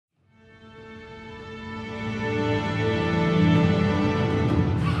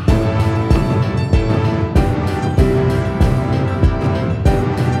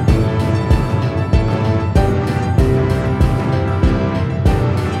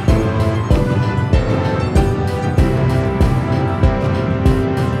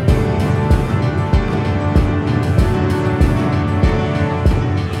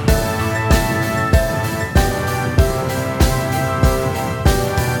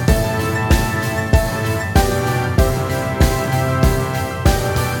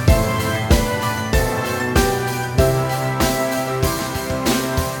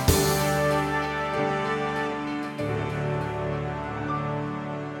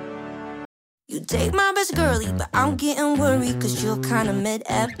You date my best girlie, but I'm getting worried cause you're kinda mid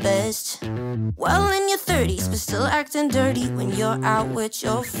at best. Well in your 30s, but still acting dirty when you're out with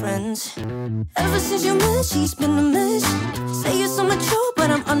your friends. Ever since you met, she's been a mess. Say you're so mature,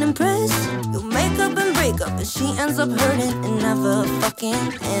 but I'm unimpressed. You make up and break up, and she ends up hurting and never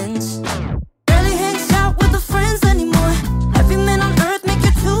fucking ends. Barely hangs out with the friends anymore. Every man on earth make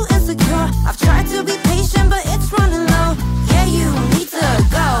you too insecure. I've tried to be patient, but it's running low. Yeah, you need to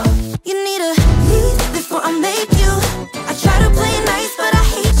go. You need to leave before I make you. I try to play nice, but I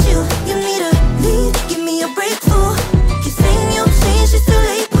hate you. You need to leave, give me a break, fool. Keep saying you'll change, it's too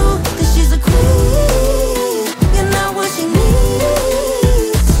late, boo. Cause she's a queen, you're not what she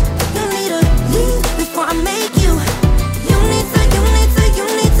needs. You need to leave before I make you. You need to leave. You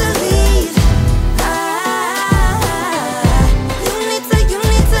need to leave.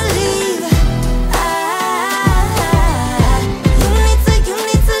 You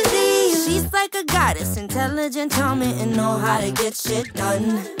need to leave. She's like a goddess, intelligent, charming, and know how to get shit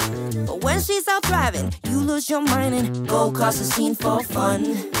done. But when she's out thriving, you lose your mind and go cause a scene for fun.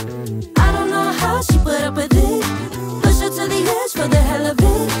 I don't know how she put up with it. Push her to the edge for the hell of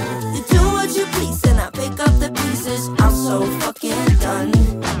it. You do what you please and I pick up the pieces. I'm so fucking done.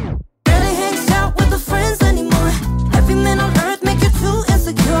 Barely hangs out with the friends anymore. Every man on earth make you too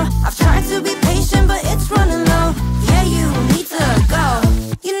insecure. I've tried to be patient, but it's running low. Yeah, you need to go.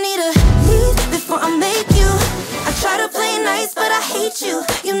 You need to leave before I make you. I try to play nice, but I hate you.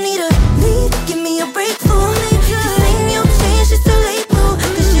 You need to leave, give me a break, fool. Keep saying you'll change, it's too late, boo.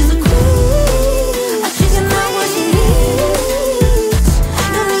 Cause she's a queen, she's not what she needs.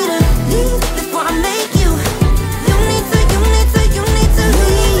 You need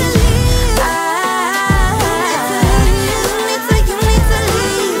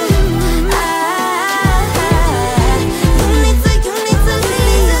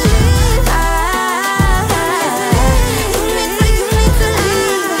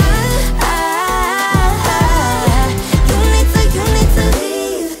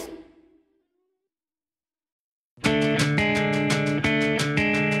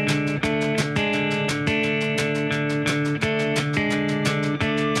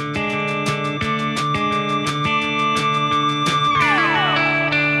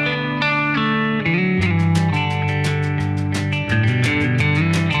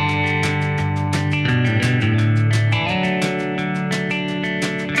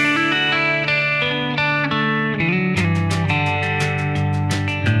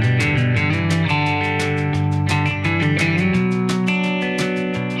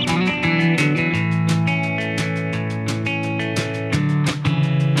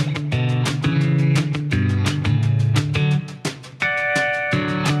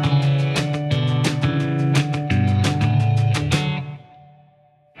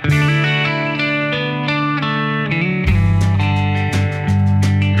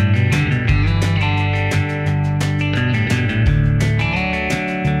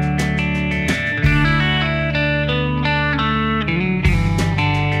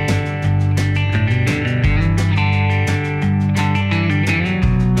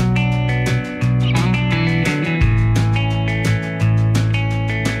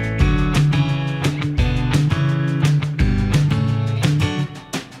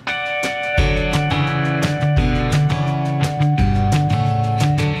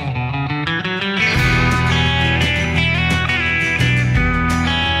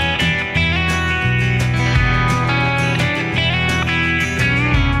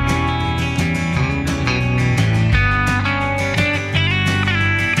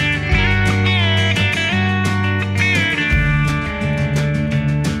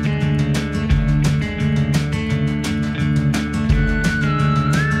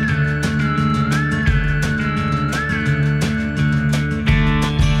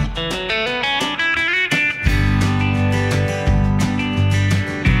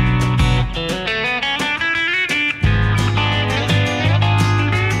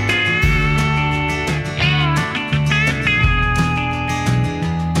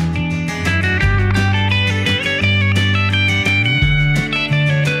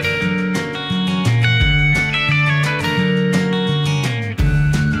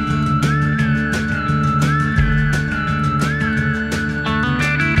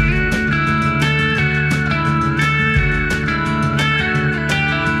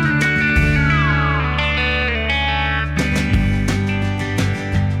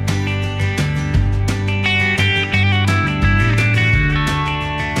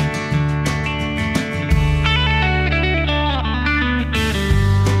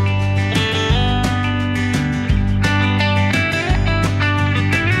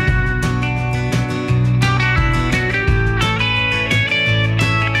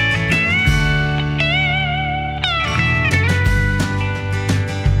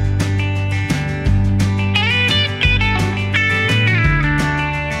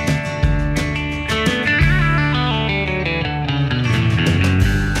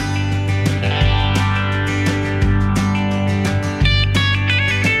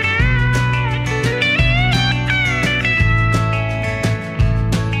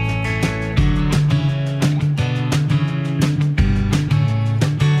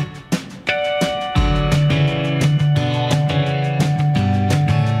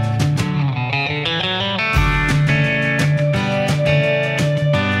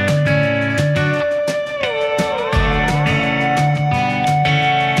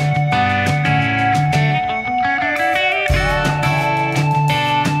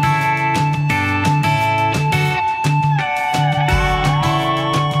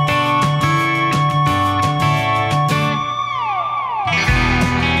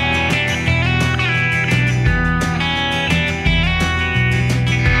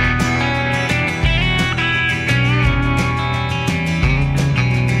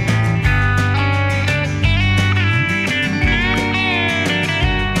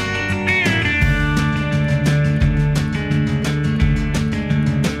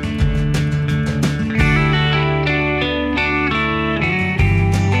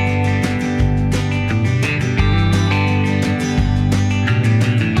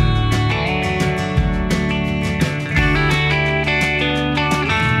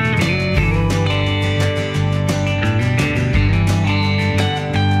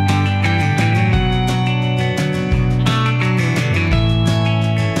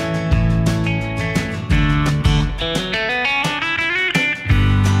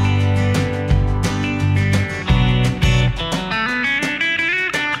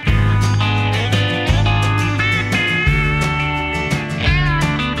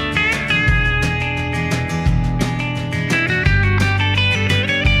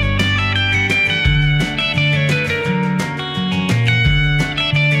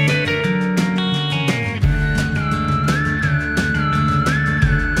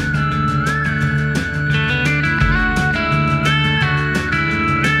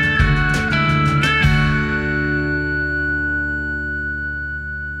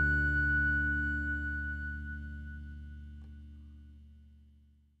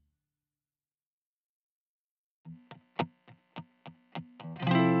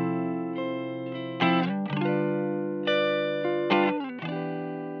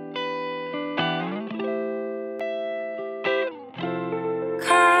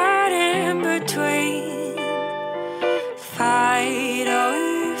between fight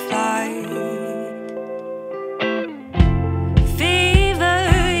or flight. Fever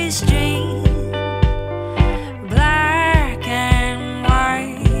is dream, black and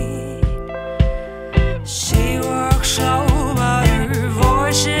white. She walks slow, but her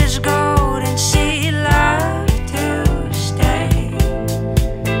voice is gold, and she loved to stay.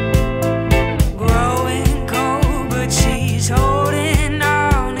 Growing cold, but she's holding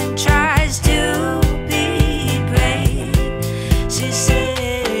on and tries to be great. She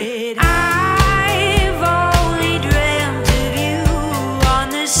said, I've only dreamt of you on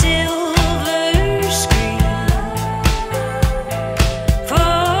the silver screen.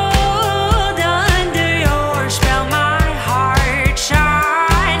 Pulled under your spell, my heart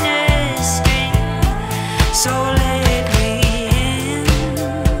shine a string. So let me in,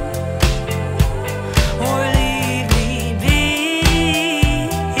 or leave me be.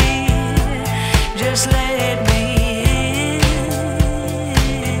 Just let me in,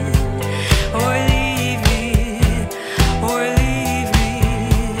 or leave me, or leave me,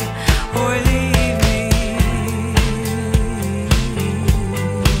 or leave me,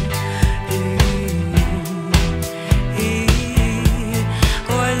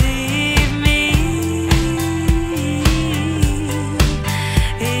 or leave me.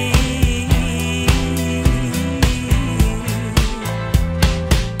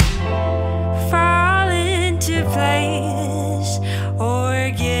 Fall into place or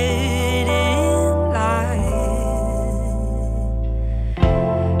get in line.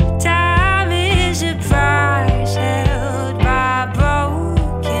 Time is a prize held by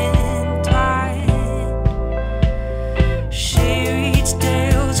broken twine. She reads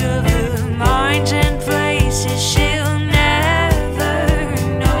tales of the minds and places she'll never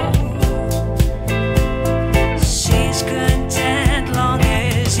know. She's content long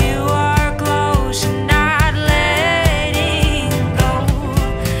as you are close and not letting go.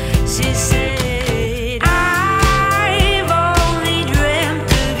 She said, I've only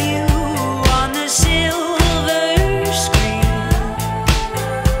dreamt of you on the silver screen.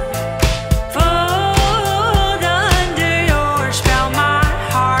 Pulled under your spell, my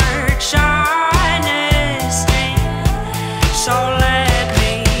heart shine a string. So let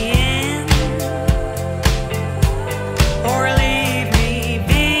me in, or leave me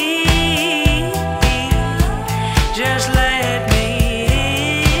be. Just let me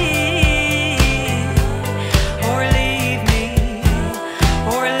in, or leave me,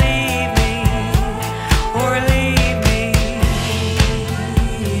 or leave me, or leave me,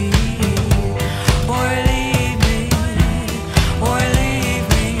 or leave me, or leave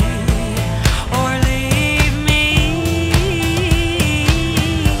me, or leave me,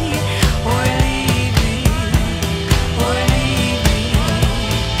 or leave me, or leave me,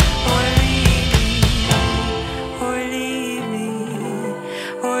 or leave me,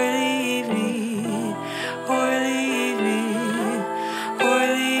 or leave me, or leave me, or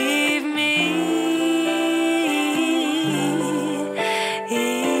leave me,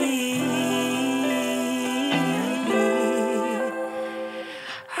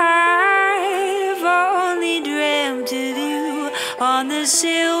 I've only dreamt of you on the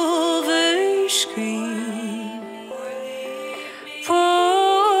silver screen.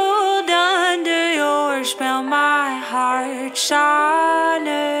 Pulled under your spell, my heart shine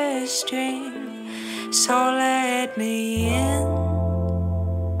a string. So let me in,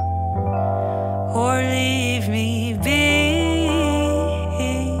 or leave me be.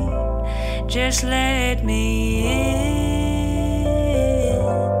 Just let me in,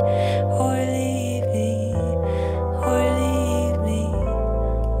 or leave me, or leave me,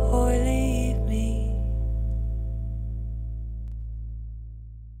 or leave me.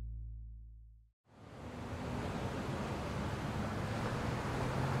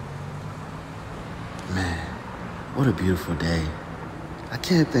 Man, what a beautiful day. I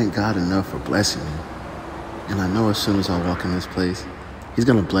can't thank God enough for blessing me. And I know as soon as I walk in this place, He's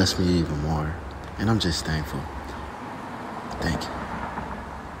gonna bless me even more. And I'm just thankful. Thank you.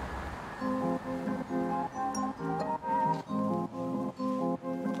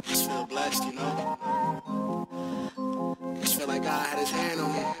 Just feel blessed, you know? Just feel like God had his hand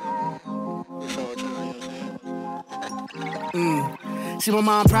on me. This whole time, you know what I'm saying? See, my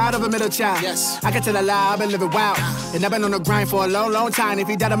mom proud of a middle child. Yes. I can tell a lie, I've been living wild. And I've been on the grind for a long, long time. If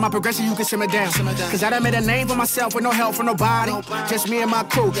you doubt my progression, you can simmer down. Cause I done made a name for myself with no help from nobody. Just me and my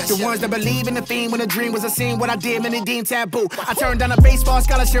crew, the ones that believe in the theme. When a dream was a scene, what I did, many deemed taboo. I turned down a baseball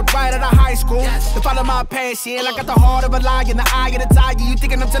scholarship right out of high school to follow my passion. I got the heart of a lion, the eye of the tiger. You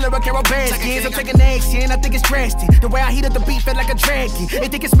thinking I'm telling a Carol Baskins? I'm taking action, I think it's drastic. The way I heated the beat felt like a dragon. They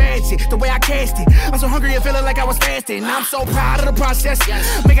think it's magic, the way I cast it. I'm so hungry and feeling like I was fasting. I'm so proud of the process.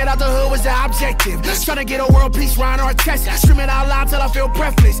 Make it out the hood was the objective. Trying to get a world peace round or a test. Screaming out loud till I feel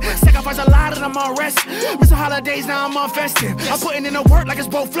breathless. Sacrifice a lot and I'm on rest. Missing holidays, now I'm on festive. I'm putting in the work like it's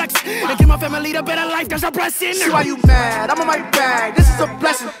both flex. And give my family the better life, that's a blessing. See why you mad, I'm on my bag. This is a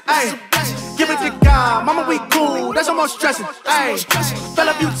blessing, ayy. Give it to God, mama we cool, that's almost stressing, ayy. Fell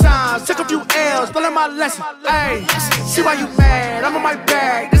a few times, took a few L's, learning my lesson, ayy. See why you mad, I'm on my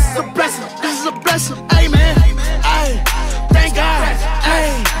bag. This is a blessing, this is a blessing, ayy man, ayy. Thank God,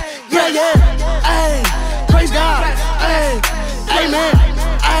 ayy. Yeah, yeah, ayy. Praise God, ayy. Amen,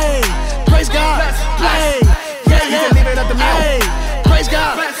 ayy. Praise God, ayy. Yeah, yeah, leave it up to me, ayy. Praise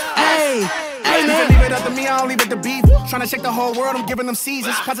God, ayy. Amen. Leave it up to me, I don't leave it to beef. Trying to shake the whole world, I'm giving them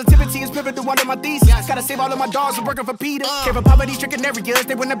seasons. Positivity is pivotal under my thesis. Gotta save all of my dogs from working for Peter. Care for poverty-stricken areas,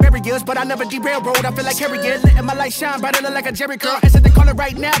 they wanna bury us, but I never derail road. I feel like Harriet, letting my light shine brighter like a Jerry curl. Answer the caller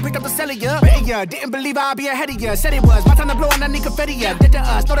right now, picked up the celly, yeah. Didn't believe I'd be ahead of ya. Said it was my time to blow and I need confetti, yeah. Dead to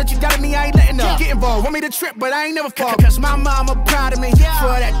us, know that you doubted me, I ain't letting up. Get involved, want me to trip, but I ain't never fall. Cause my mama proud of me,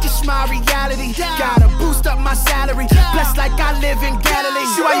 for that, this my reality. Gotta boost up my salary, blessed like I live in Galilee.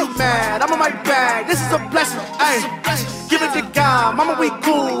 See why you mad, I'm on my bag. This is a blessing, ayy. Give it to God, mama we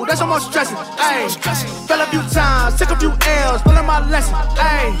cool, that's almost stressing, ayy. Fell a few times, took a few L's, learning my lesson,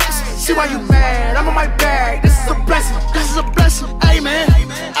 ayy. See why you mad, I'm on my bag. This is a blessing, this is a blessing, ayy man,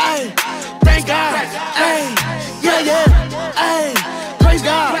 ayy. Thank God, ayy. Yeah, yeah, ayy. Praise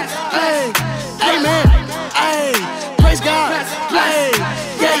God, ayy. Amen, ayy. Praise God, ayy.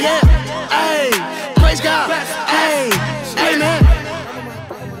 Yeah, yeah, ayy. Praise God, ayy. Amen.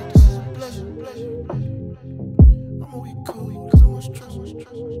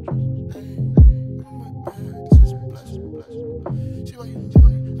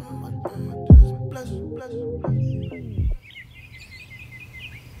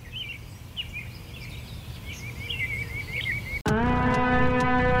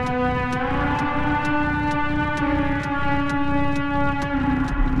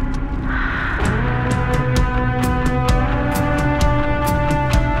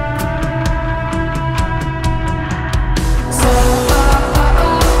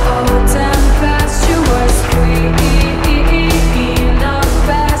 Tempest, you were sweet.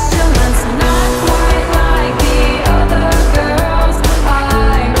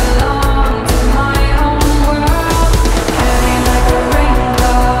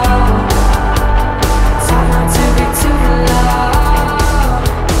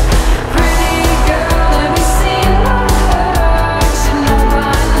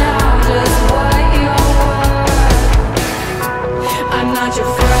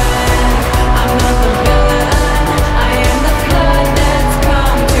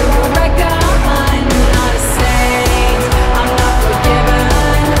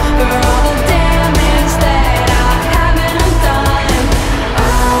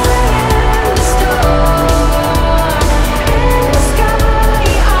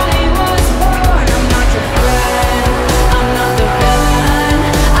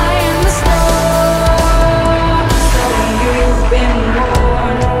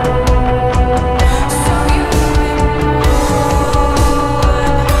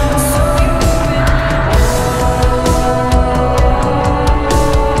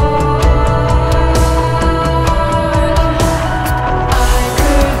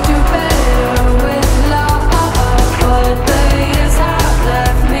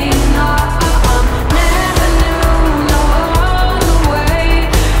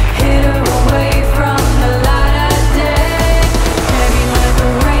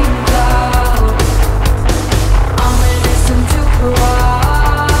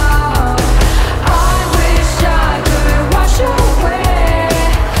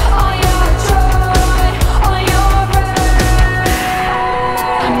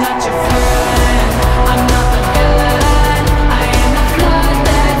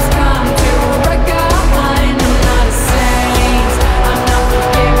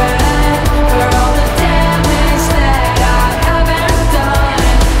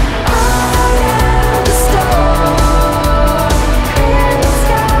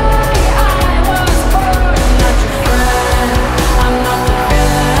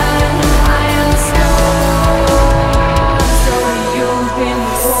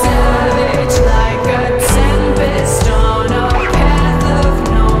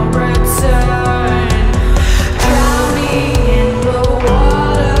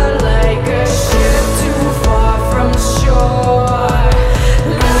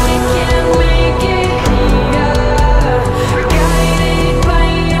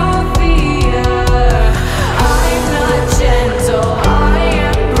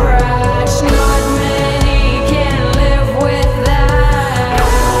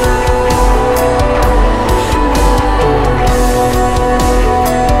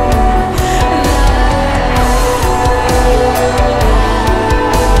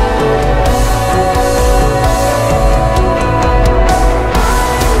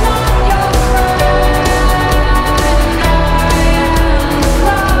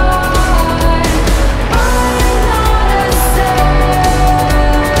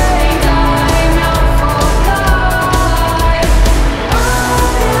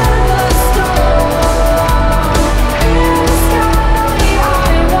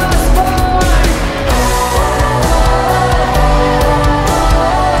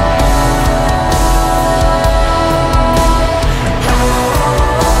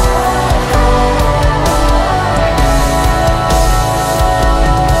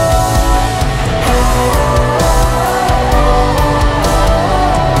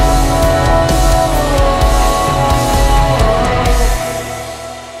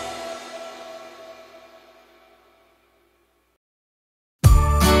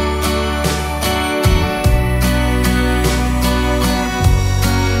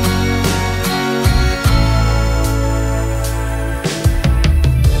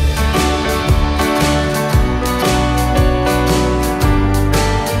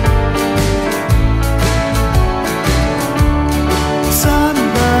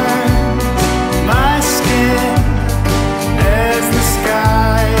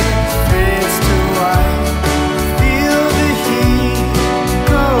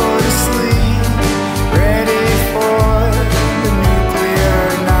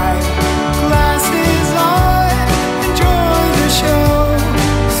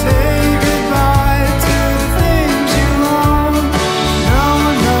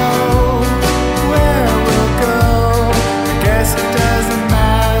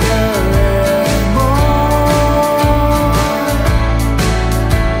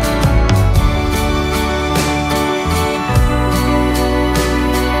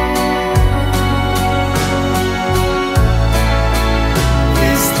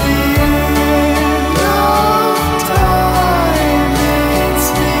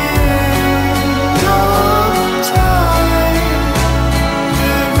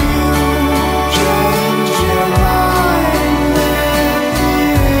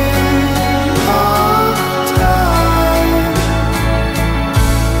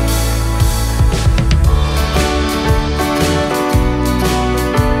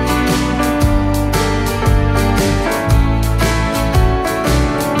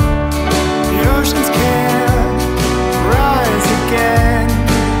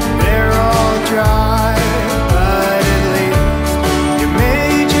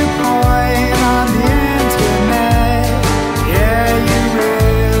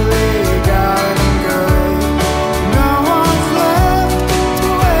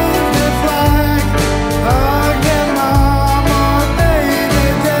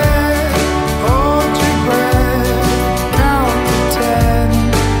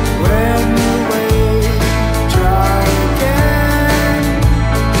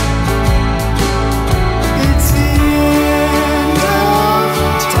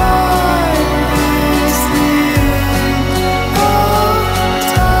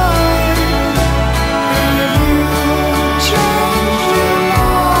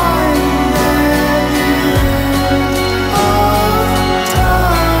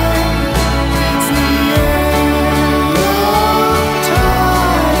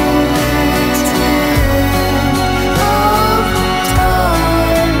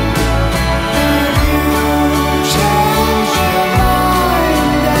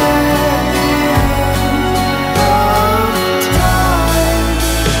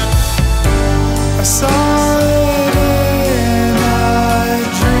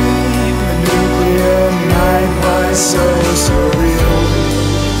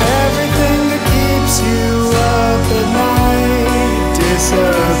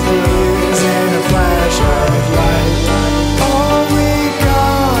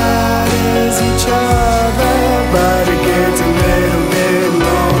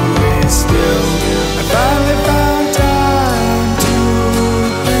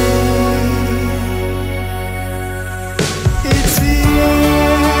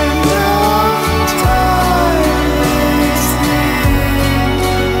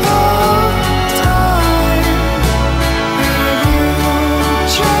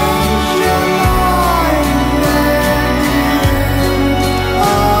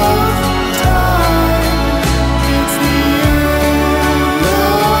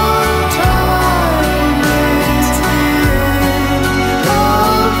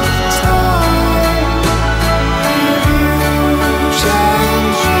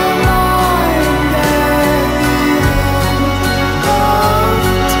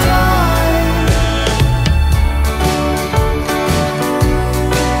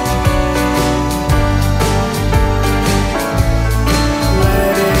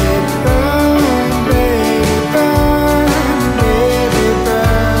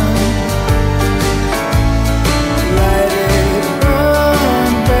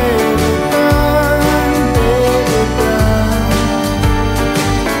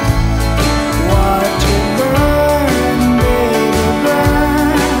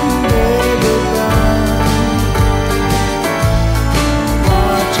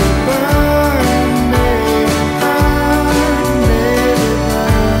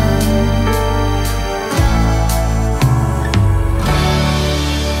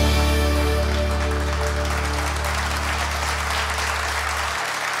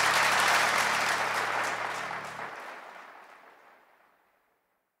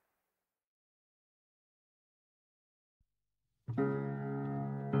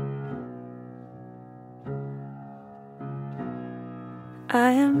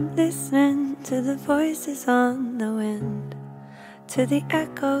 I am listening to the voices on the wind, to the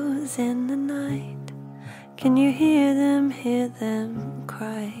echoes in the night. Can you hear them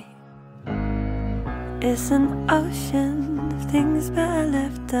cry? It's an ocean of things better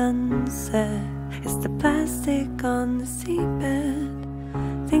left unsaid. It's the plastic on the seabed,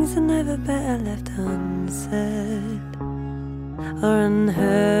 things are never better left unsaid or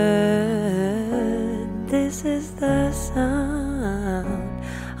unheard. This is the sound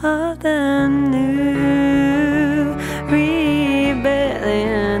of the new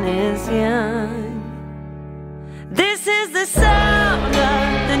rebellion is young. This is the sound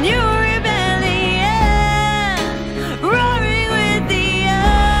of the new rebellion, roaring with the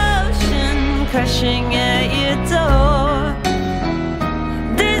ocean crashing at your door.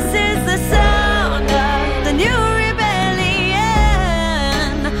 This is the sound of the new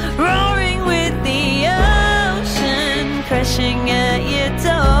rebellion, roaring with the ocean crashing at your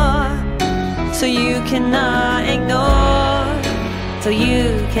door. So you cannot ignore, so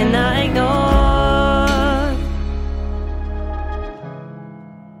you cannot ignore.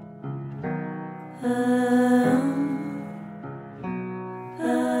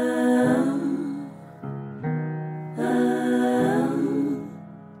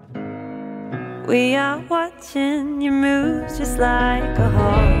 We are watching your moves just like a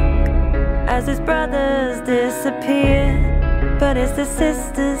hawk as his brothers disappear, but it's the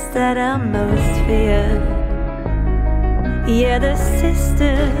sisters that are most feared. Yeah, the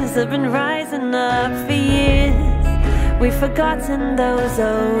sisters have been rising up for years. We've forgotten those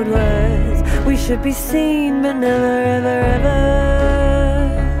old words. We should be seen but never ever ever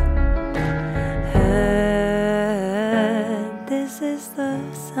heard. This is the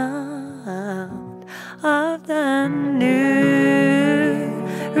sound of the new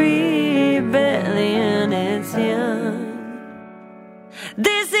rebellion. It's young.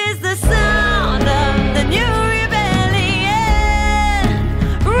 This is the sound of the new rebellion,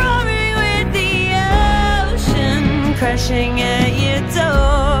 roaring with the ocean crashing at your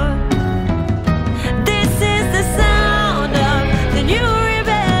door. This is the sound of the new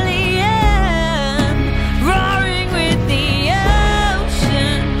rebellion, roaring with the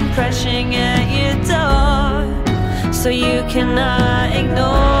ocean crashing at your door. So you cannot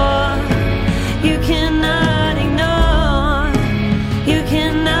ignore, you cannot ignore, you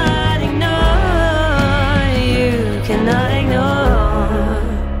cannot ignore, you cannot ignore.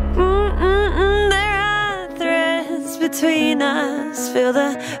 There are threads between us, feel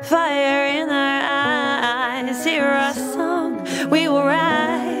the fire in our eyes. Hear our song, we will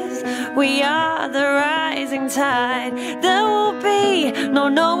rise. We are the rising tide. There will be no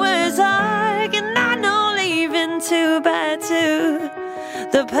Noah's Ark, and I know leaving too bad too.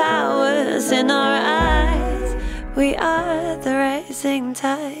 The power's in our eyes. We are the rising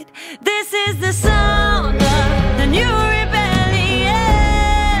tide. This is the sound of the new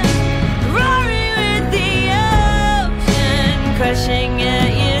rebellion, roaring with the ocean crashing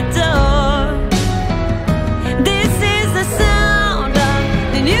at your door. This is the sound of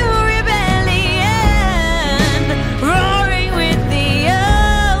the new rebellion, roaring with the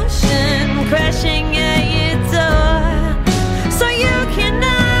ocean crashing at your door. So you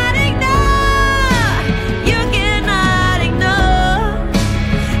cannot ignore, you cannot ignore,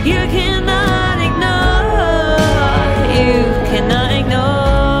 you cannot ignore, you cannot ignore.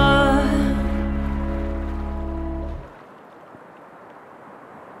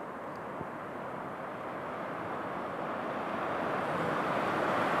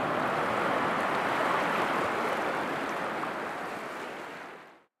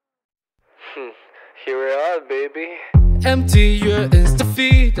 Here we are, baby. Empty your Insta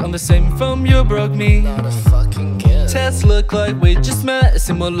feed on the same phone you broke me. Not a fucking gift. Tests look like we just met,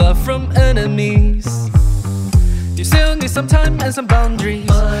 similar love from enemies. You still need some time and some boundaries,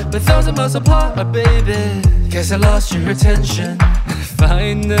 but 1,000 miles apart, my baby. Guess I lost your attention.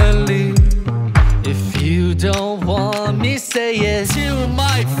 Finally, if you don't want me, say it to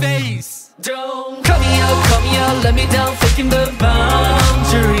my face. Don't cut me out, let me down, faking the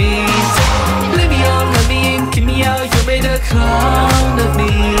boundaries. Leave me on, let me in, keep me out, you made a clown of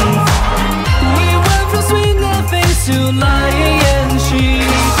me. We went from sweet nothings to lying and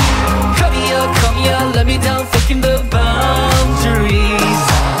cheese. Cut me out, let me down, faking the boundaries.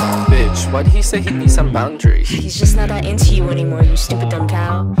 Bitch, why did he say he needs some boundaries? He's just not that into you anymore, you stupid dumb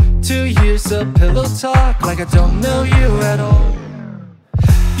cow. 2 years of pillow talk, like I don't know you at all.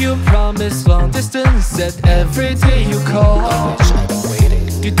 You promised long distance at every day you call. Bitch, I've been waiting.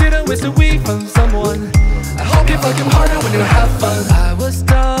 You didn't waste a week from someone. I hope you fucking harder when you have fun. I was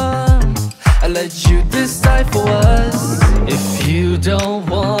dumb, I let you decide for us. If you don't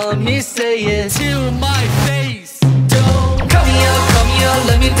want me, say it to my face. Don't call me out,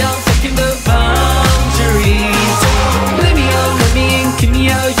 let me down, fucking the boundaries. Let me out, let me in, kick me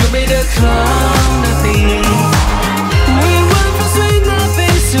out, you made a clown of me. We went from sweet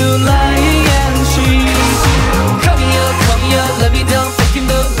nothing to lying and cheat. Call me out, let me down, fucking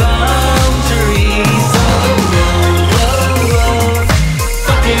the boundaries. Oh, oh, oh, oh.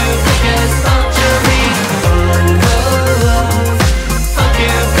 Fuck you, biggest boundary. Oh, oh, oh. Fuck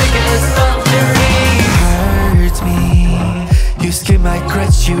you, biggest boundary. Hurt me. You skipped my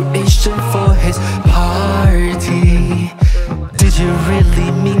graduation for his party. Did you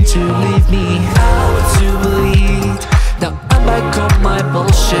really mean to leave me out to bleed? Now I'm back on my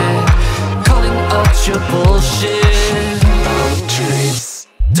bullshit, calling out your bullshit. Boundaries.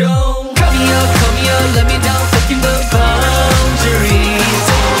 Don't call me out, let me down, fucking the boundaries.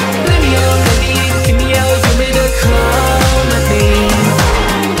 Let me out, let me in, kick me out, you made a clown of me.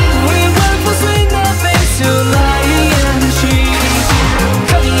 We went from sweet nothing to lying and cheat.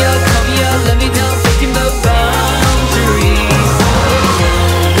 Call me out, let me down, fucking the boundaries. Oh,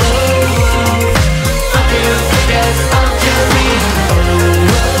 oh, oh. Fuck you, biggest boundary. Oh,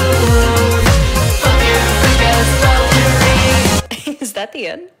 oh, oh. Fuck you, biggest boundary. Is that the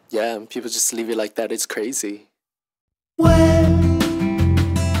end? Yeah, and people just leave it like that. It's crazy. When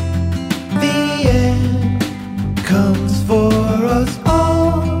the end comes for us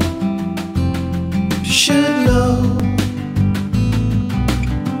all, you should know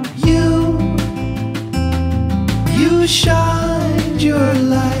you shined your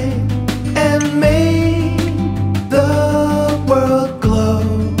light and made the world glow.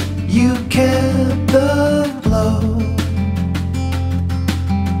 You kept the flow,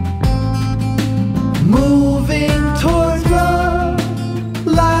 moving towards the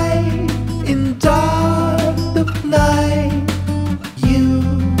light in dark of night. You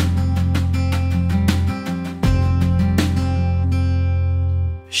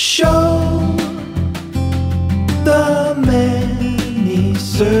show the many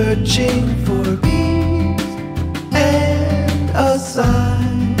searching for peace and a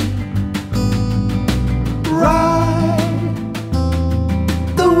sign. Ride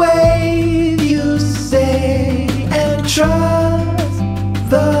the wave you say and trust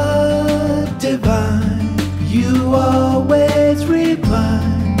the divine. You always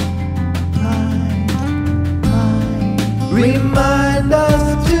remind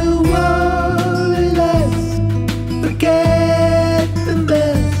us to worry less, forget the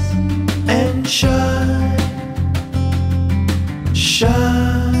mess, and shine.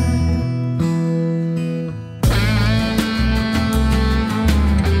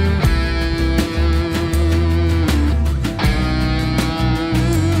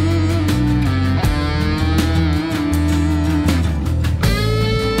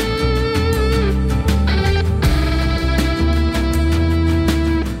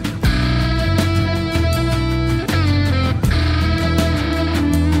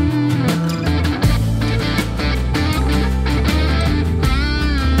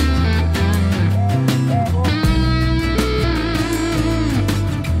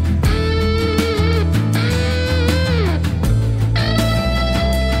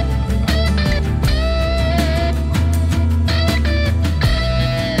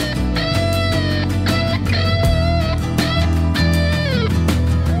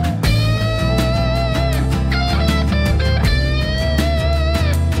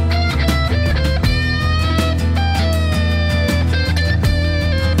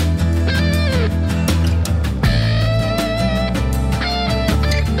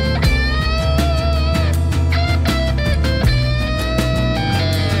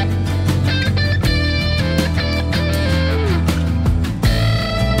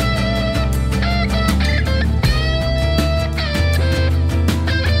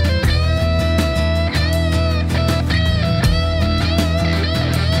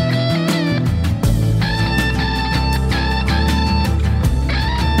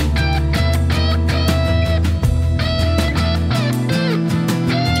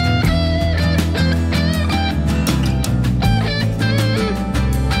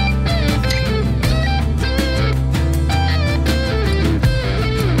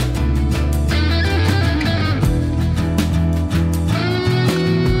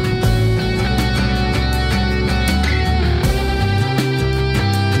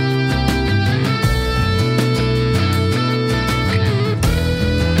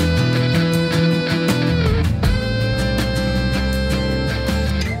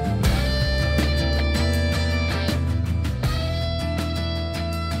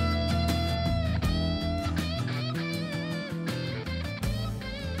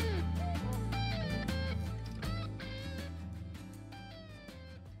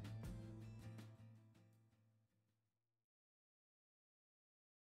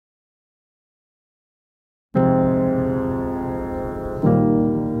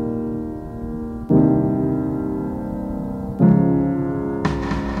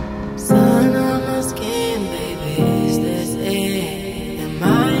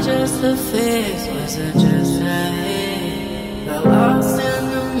 the fears, was it just a hit? Got lost in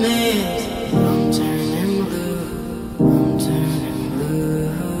the mist. I'm turning blue, I'm turning blue.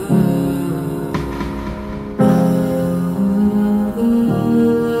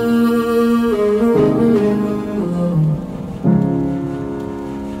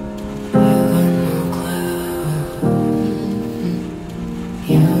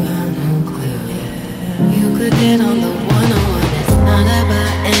 Get on the one-on-one. It's not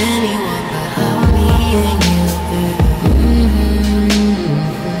about anyone but how me and you do.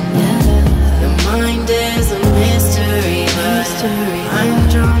 Yeah. Your mind is a mystery, but I'm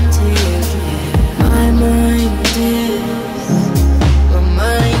drawn to you. My mind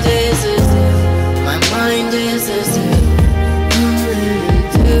is a zoo. My mind is a zoo. I'm living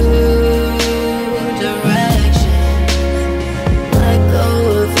two directions. Let go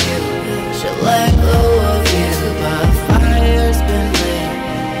of you. Should let go of you. Fire's been lit,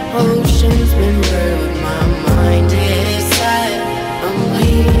 ocean's been brewed. My mind is set. I'm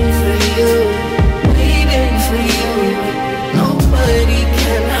waiting for you, waiting for you. Nobody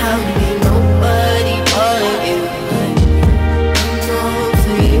can help me, nobody but you. I'm all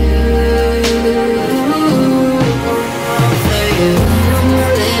for you, all for you. I'm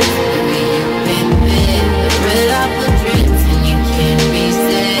living for you, baby. The red apple drips and you can't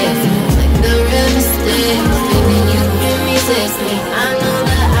resist. Like the river sticks. I know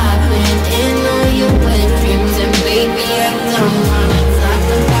that I've been in all your wet dreams, and baby, I don't wanna talk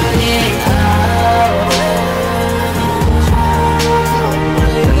about it.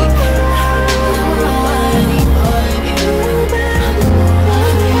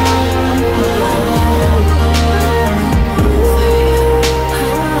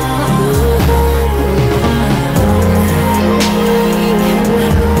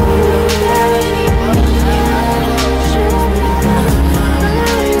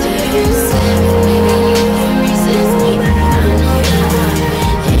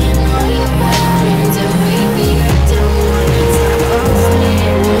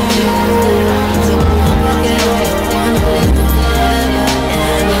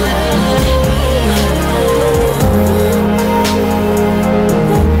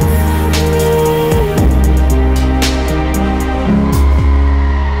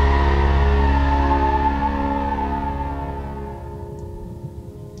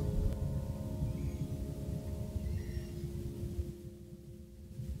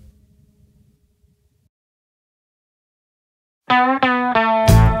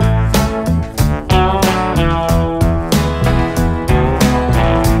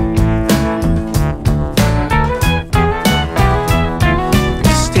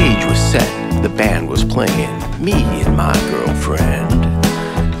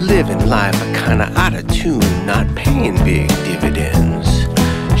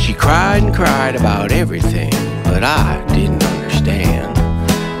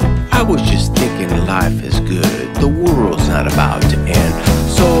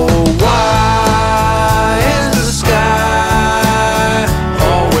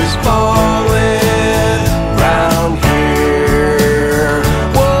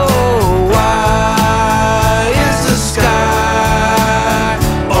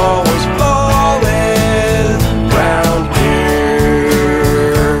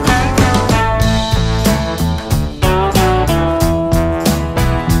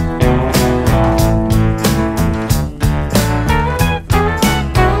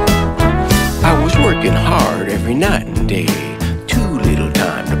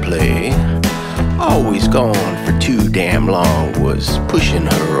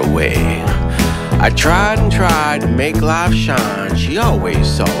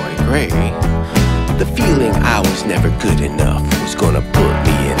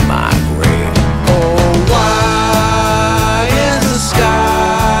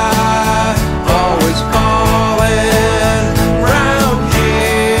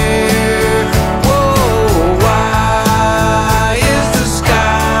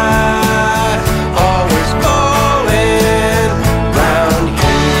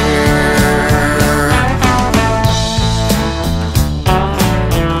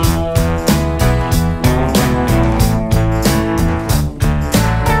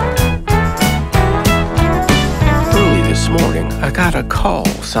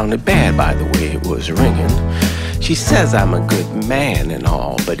 Sounded bad by the way it was ringing. She says I'm a good man and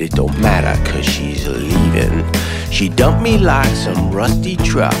all, but it don't matter cause she's leaving. She dumped me like some rusty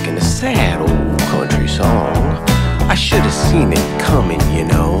truck in a sad old country song. I should have seen it coming, you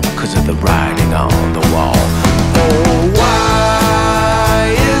know, cause of the writing on the wall. Oh,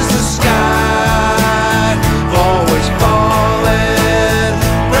 why is the sky always falling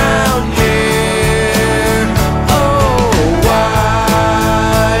round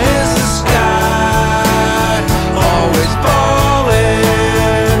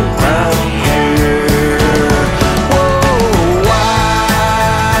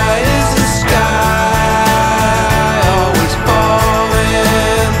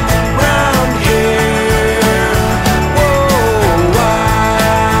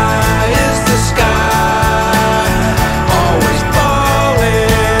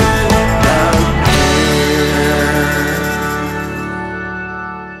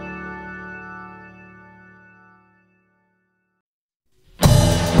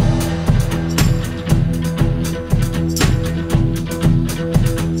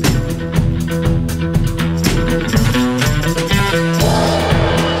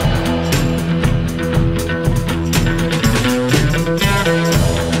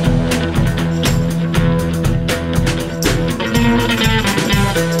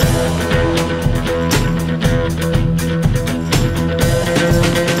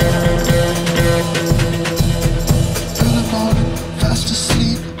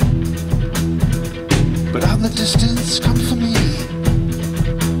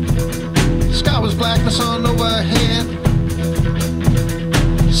blackness on overhead.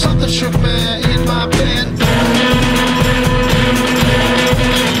 Something shook me in my bed.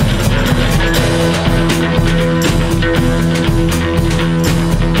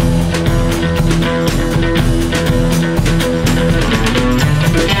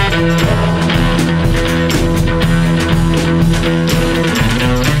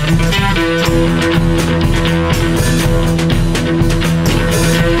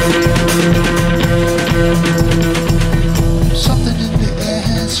 Something in the air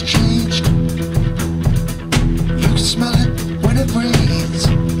has changed. You can smell it when it rains.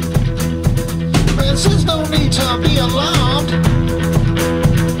 Man says no need to be alarmed.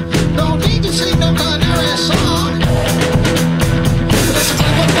 No need to sing no canary song. Let's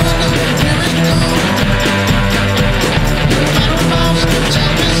play one thunder, here it goes. Battle mouse,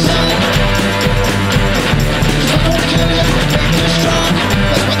 tell me son. Just don't kill you, make you strong.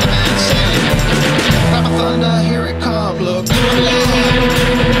 That's what the man said. Grab a thunder, here it comes. Look good,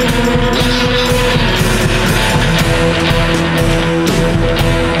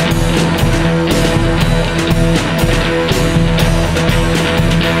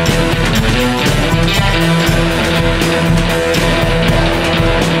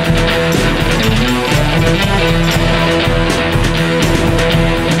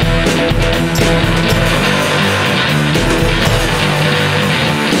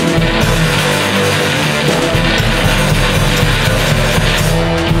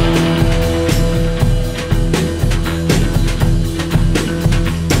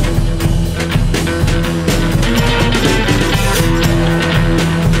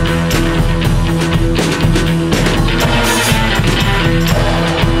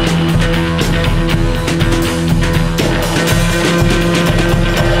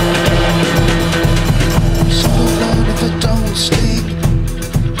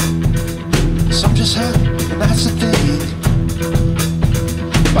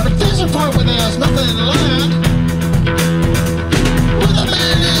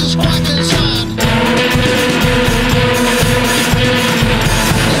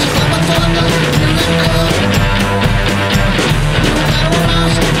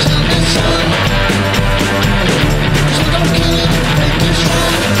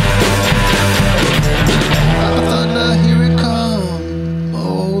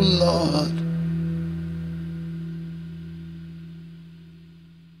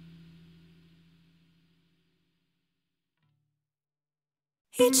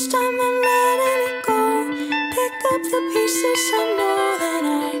 Each time I'm letting it go, pick up the pieces I know that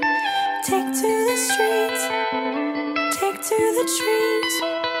I take to the streets, take to the trees.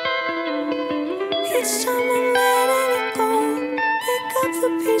 Each time I'm letting it go, pick up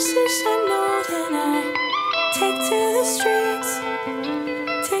the pieces I know that I take to the streets,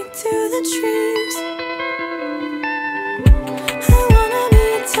 take to the trees. I wanna be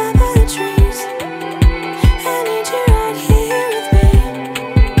on top of the trees. I need you right here with me.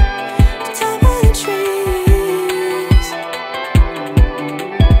 Top of the trees.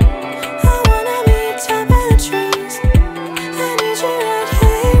 I wanna be on top of the trees. I need you right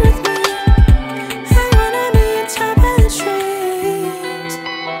here with me. I wanna be on top of the trees.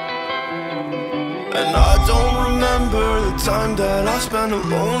 And I don't remember the time that I spent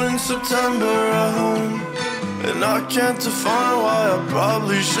alone in September at home. And I can't define why I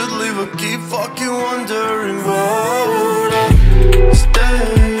probably should leave. I keep fucking wondering why would I stay?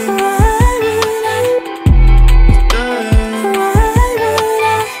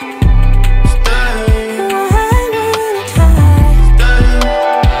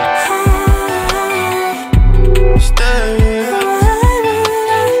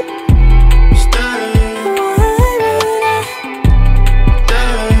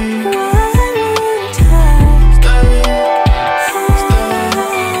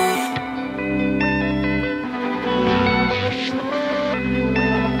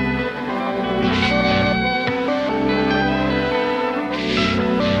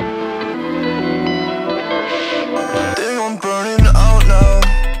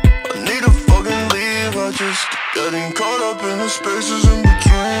 Getting caught up in the spaces in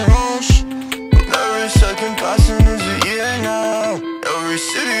between us. Every second passing is a year now. Every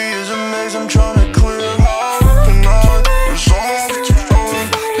city is a maze I'm trying to clear out. And I resolve to find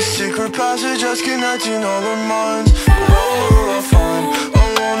the secret passage that's connecting all our minds. But what will I find? I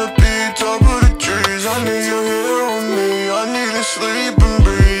wanna be top of the trees. I need you here on me. I need to sleep and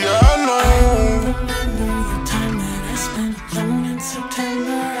breathe. I know. Remember the time that I spent alone in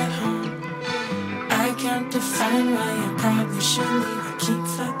September at home. I can't define why I probably should leave. I keep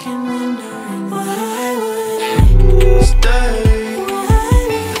fucking wondering why would I stay? Why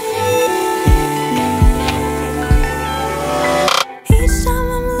would I?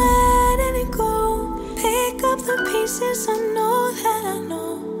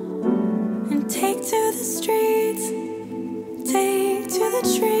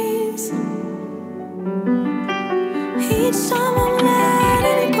 each time I'm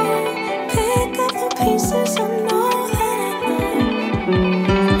letting go, pick up the pieces I know that I know.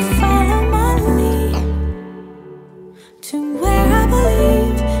 Follow my lead to where I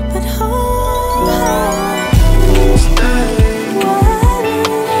believe, but hold on.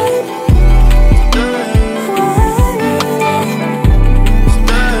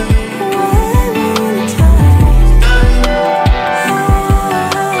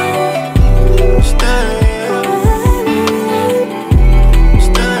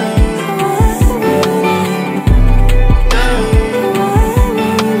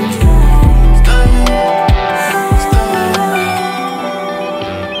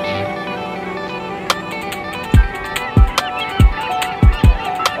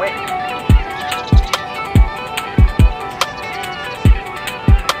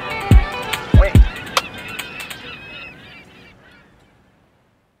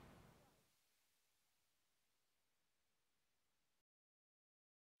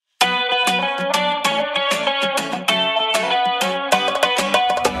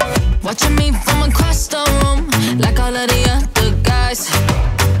 Watching me from across the room, like all of the other guys.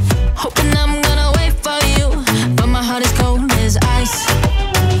 Hoping I'm gonna wait for you, but my heart is cold as ice.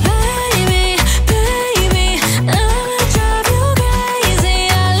 Baby, baby, I'ma drive you crazy.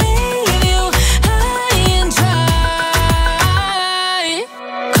 I'll leave you high and dry.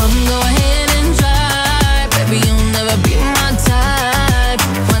 Come go ahead and try, baby, you'll never be my type.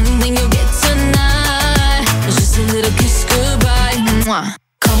 One thing you'll get tonight is just a little kiss goodbye. Mwah.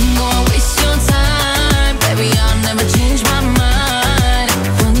 Come go and waste your time, baby, I'll never change my mind.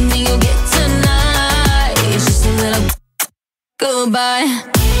 One thing you'll get tonight is just a little goodbye.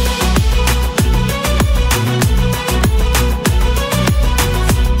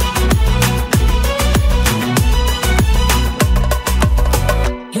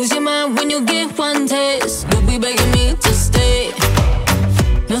 Lose your mind when you get one taste. You'll be begging me to stay.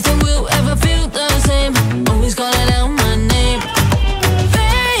 Nothing will ever feel the same. Always calling out my name.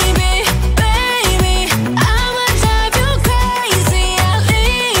 Baby, baby, I'ma drive you crazy. I'll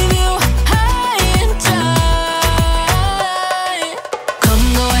leave you high and dry. Come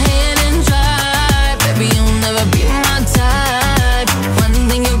go ahead and try, baby, you'll never be my type. One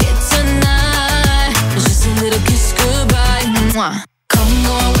thing you'll get tonight is just a little kiss goodbye. Mwah. Come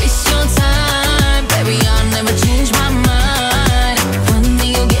go and waste your time, baby, I'll never change my mind. One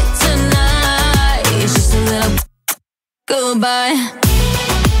thing you'll get tonight is just a little goodbye.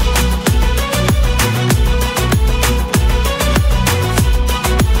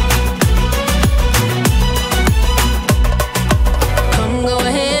 Come go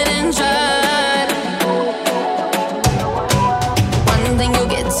ahead and try. One thing you'll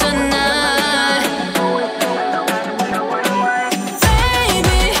get tonight.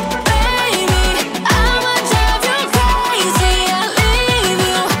 Baby, baby, I'ma drive you crazy. I'll leave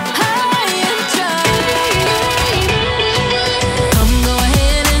you high and dry. Come go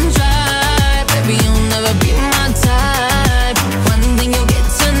ahead and try, baby, you'll never be my type. One thing you'll get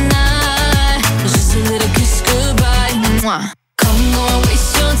tonight is just a little kiss goodbye. Mwah. Come go and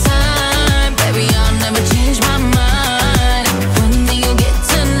waste your time, baby, I'll never change my mind. One thing you'll get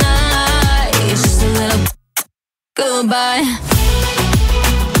tonight is just a little goodbye.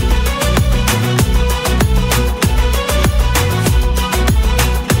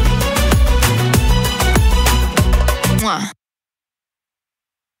 Mwah.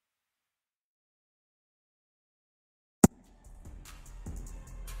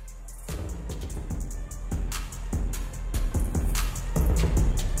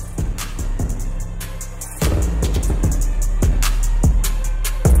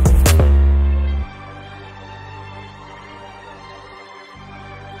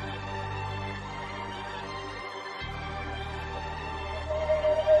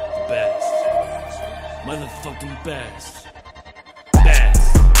 Best. Motherfucking best.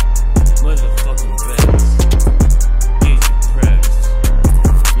 Best. Motherfucking best. Easy press.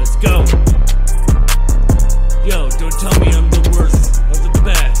 Let's go. Yo, don't tell me I'm the worst of the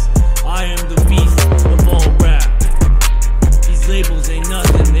best. I am the beast of all rap. These labels ain't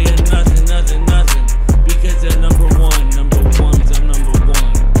nothing, they ain't nothing, nothing, nothing. Because they're number one, number ones, I'm number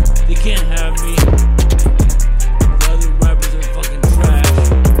one. They can't have me. The other rappers are fucking trash.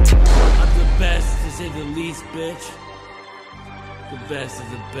 I'm the best, to say the least, bitch. The best of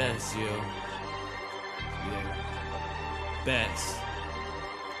the best, yo. Yeah. Best.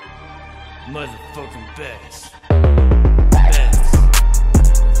 Motherfucking best. Best.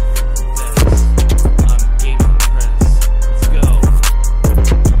 Best. I'm Gabesrepressed. Let's go.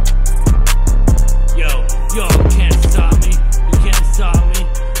 Yo, y'all can't stop me. You can't stop me.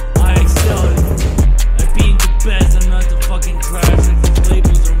 I excel at being the best. I'm not the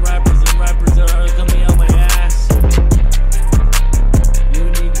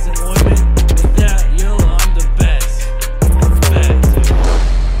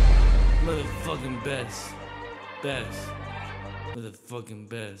motherfucking best. Best. Motherfucking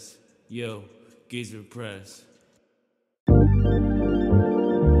best. Yo, Gabesrepressed.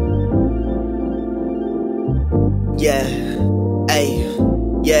 Yeah, ayy.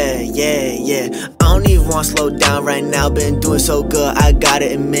 Yeah. I don't even wanna slow down right now. Been doing so good, I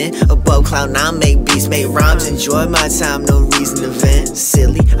gotta admit. Above cloud nine, make beats, make rhymes. Enjoy my time, no reason to vent.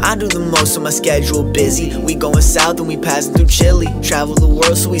 Silly, I do the most of my schedule busy. We going south and we passing through Chile. Travel the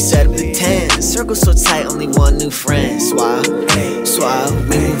world, so we set up the tent. Circle so tight, only one new friend. Suave,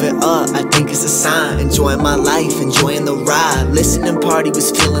 we moving up, I think it's a sign. Enjoying my life, enjoying the ride. Listening party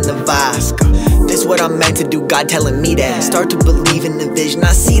was feeling the vibe. This what I'm meant to do, God telling me that. Start to believe in the vision,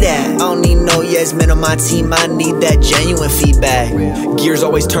 I see that. I don't need no yes men on my team, I need that genuine feedback. Gears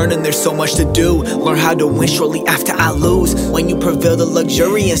always turning, there's so much to do. Learn how to win shortly after I lose. When you prevail, the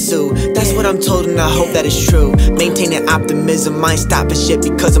luxury ensue. That's what I'm told and I hope that is true. Maintaining optimism, I ain't stopping shit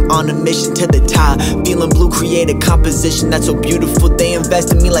because I'm on a mission to the top. Feeling blue, create a composition that's so beautiful, they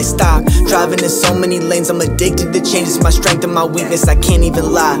invest in me like stock. Driving in so many lanes, I'm addicted to change. It's my strength and my weakness, I can't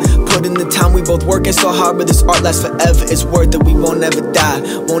even lie. Put in the time, we both working so hard, but this art lasts forever. It's worth it, we won't ever die.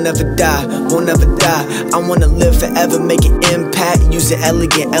 Won't ever die. I wanna live forever, make an impact. Using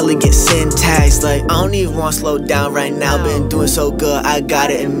elegant syntax. Like, I don't even wanna slow down right now. Been doing so good, I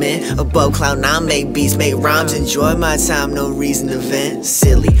gotta admit. Above cloud nine, make beats, make rhymes. Enjoy my time, no reason to vent.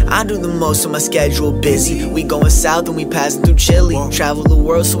 Silly, I do the most of my schedule busy. We going south and we passing through Chile. Travel the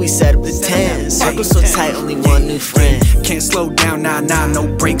world, so we set up the tent. Circle so tight, only one new friend. Can't slow down, nah, no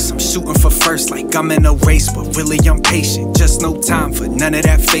breaks. I'm shooting for first like I'm in a race, but really I'm patient. Just no time for none of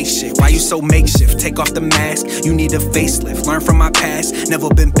that fake shit. Why you so makeshift? Take off the mask, you need a facelift. Learn from my past, never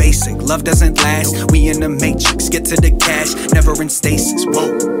been basic. Love doesn't last, we in the matrix. Get to the cash, never in stasis.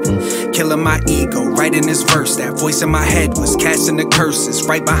 Whoa, killing my ego, writing this verse. That voice in my head was casting the curses.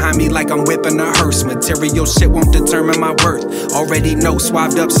 Right behind me like I'm whipping a hearse. Material shit won't determine my worth. Already know,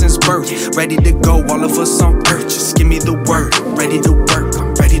 swabbed up since birth. Ready to go, all of us on earth. Just give me the word, I'm ready to work,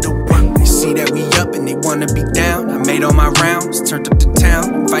 I'm ready to work. They see that we up and they wanna be down. I made all my rounds, turned up the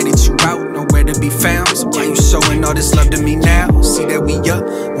town. Invited you out, nowhere to be found. So why you showing all this love to me now? See that we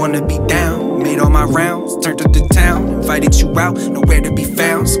up, wanna be down. Made all my rounds, turned up the town. Invited you out, nowhere to be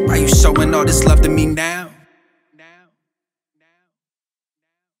found. So why you showing all this love to me now?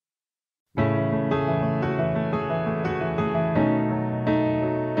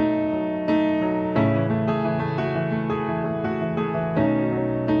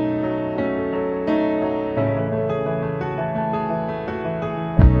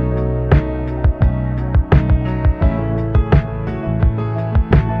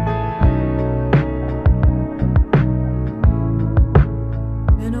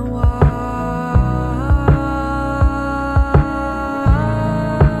 Been a while.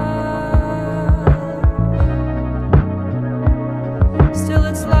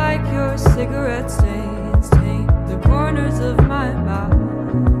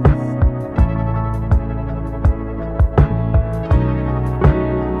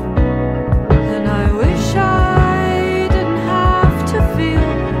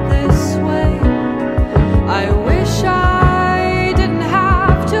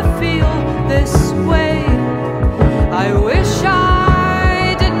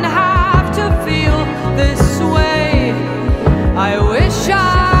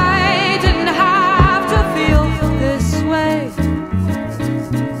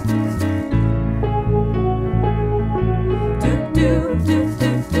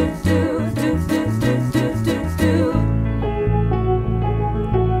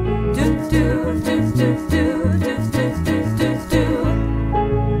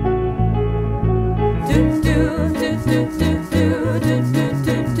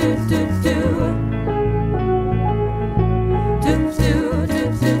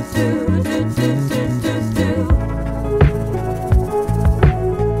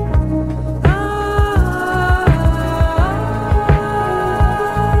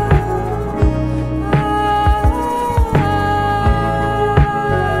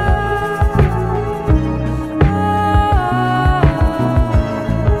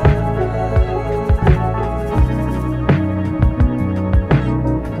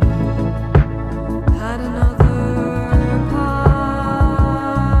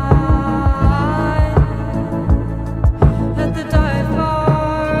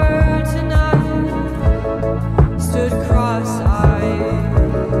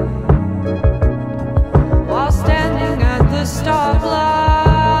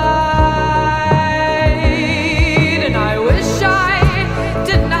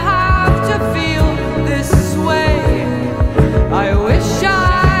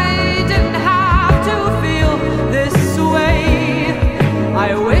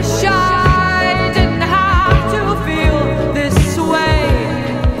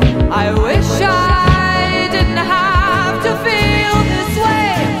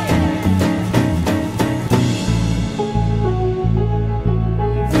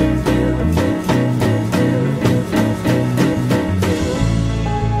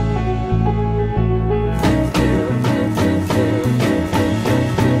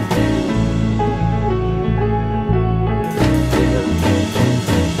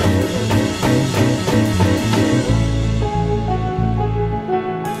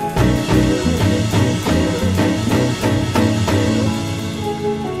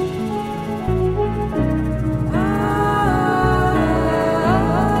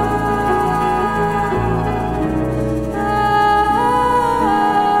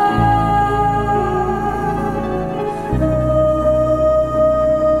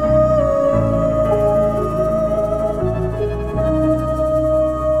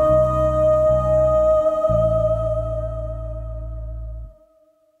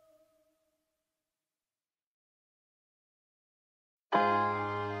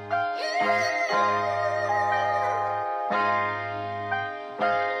 The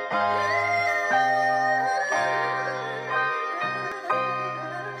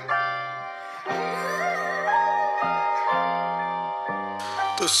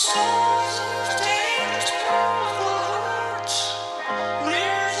songs of days hearts,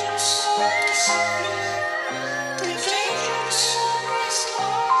 millions the dangerous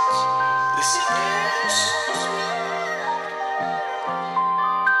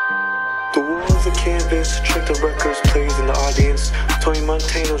The world's a canvas, check the records, plays in the audience. Tony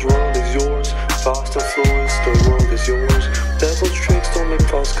Montana's world is yours, fast and fluent, the world is yours. Devil's tricks don't make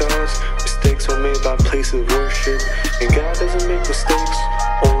false gods, mistakes are made by places of worship. And God doesn't make mistakes,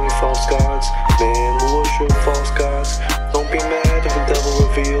 only false gods. Man will worship false gods. Don't be mad if the devil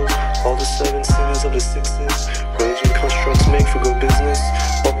reveals all the 7 sins of the 6s. Religion constructs make for good business,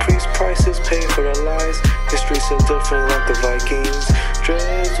 while priest prices pay for their lies. History said different like the Vikings.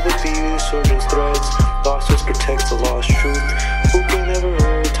 Dreads with the surgeon's threads. Lawsuits protects the lost truth. Who can ever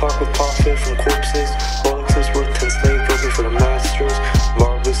hear talk with profit from corpses? Rolexes worth 10 slaves working for the masters.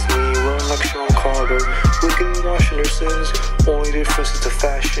 Marvelous me run like Sean Carter. Wicked and washing their sins. Only difference is the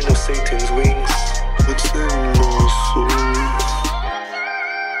fashion of Satan's wings. It's in my soul.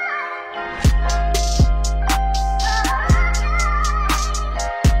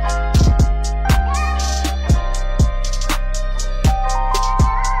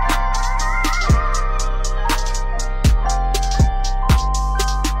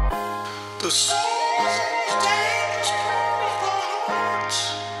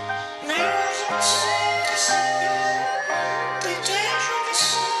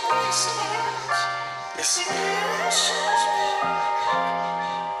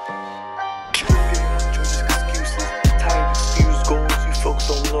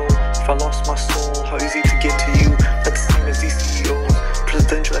 I lost my soul, how easy to get to you, not the same as these CEOs.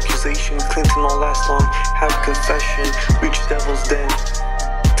 Presidential accusations, Clinton won't last long, have a confession, reach devil's den.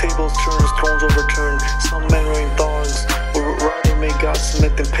 Tables turn, thrones overturn, some men are in thongs, or rather may God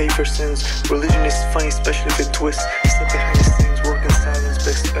submit and pay for sins. Religion is funny, especially if it twists, step behind the scenes, work in silence,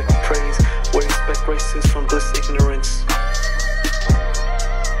 but expect praise, where expect races from bliss ignorance.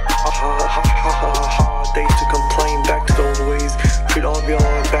 Days to complain, back to the old ways. Treat all of y'all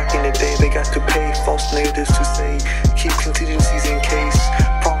back in the day, they got to pay. False narratives to say, keep contingencies in case.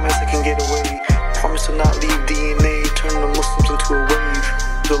 Promise I can get away, promise to not leave DNA. Turn the Muslims into a wave.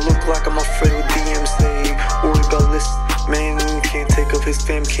 They'll look like I'm afraid with DMC. Worry about lists, man can't take up his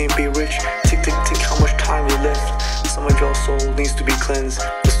fam, can't be rich. Tick tick tick, how much time we left? Some of y'all soul needs to be cleansed.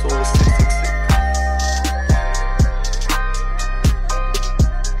 The soul is 666.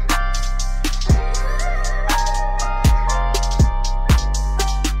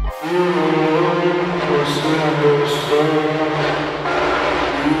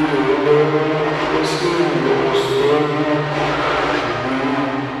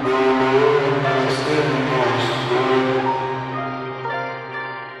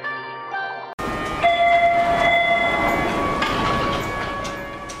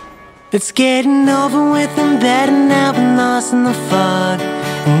 It's getting over with and better now, been lost in the fog.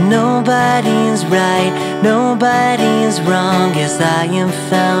 And nobody is right, nobody is wrong. Guess I have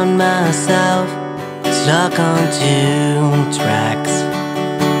found myself stuck on 2 tracks,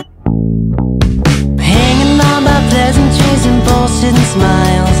 hanging on by pleasantries and bullshit and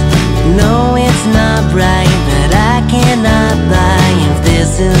smiles. No, it's not right, but I cannot lie. If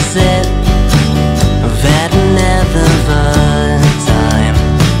this is it, I've had enough of a time.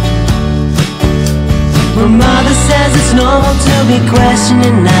 My mother says it's normal to be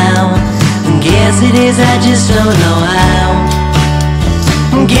questioning now. Guess it is, I just don't know how.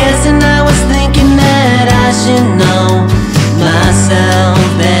 I'm guessing I was thinking that I should know myself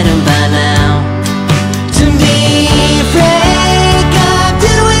better by now. To be afraid of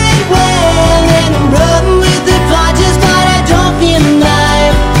doing well, and I'm running with the punches, but I don't feel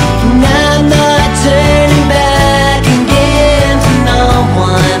alive. And I'm not turning back again to no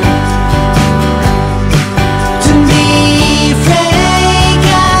one. To be afraid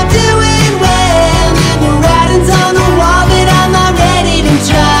of doing well, and the writing's on the wall, but I'm not ready to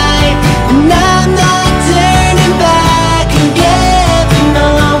try. And I'm not turning back again for no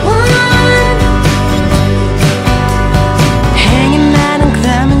one. Hanging out and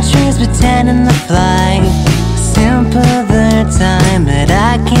climbing trees, pretending to fly. Simpler time, but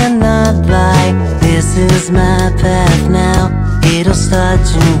I cannot lie. This is my path now, it'll start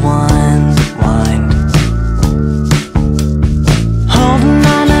to unwind. Holding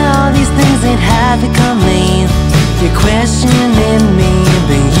on to all these things that have become me. You're questioning me,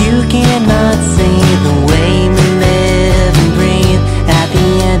 but you cannot see the way we live and breathe at the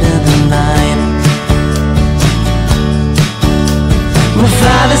end of the night.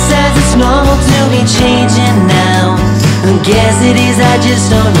 father says it's normal to be changing now. I guess it is, I just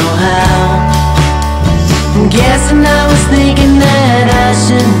don't know how. I'm guessing I was thinking that I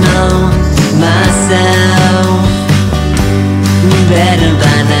should know myself better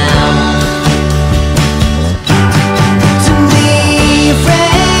by now. To be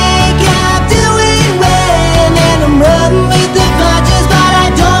frank, I'm doing well, and I'm running with the punches, but I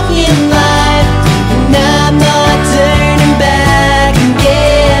don't feel life, and I'm not turning back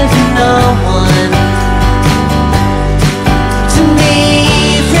again for no one. To be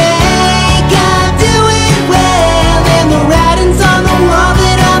frank, I'm doing well, and the writing's on the wall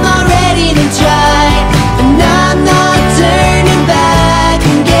that I'm not ready to try, and I'm not turning back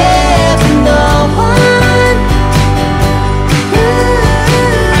again for no one.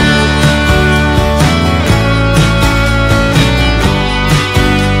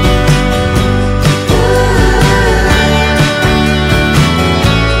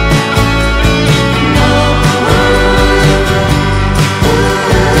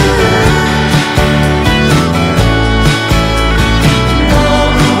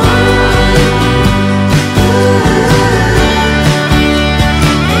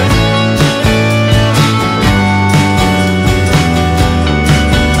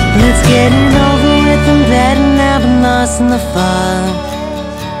 Let's get it over with, I'm glad I've been lost in the fog.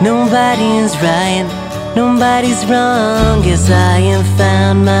 Nobody is right, nobody's wrong. Guess I have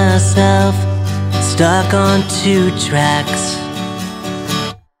found myself stuck on 2 tracks.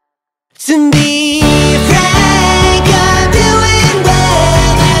 To be frank, I'm doing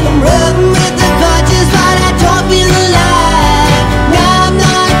well, and I'm running with the punches, but I don't feel alive. Now I'm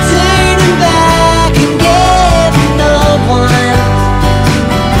not turning back again for no one.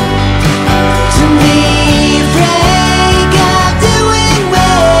 To be frank, I'm doing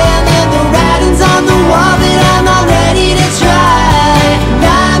well, and the writing's on the wall that I'm not ready to try. And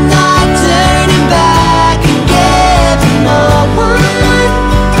I'm not turning back again for no one.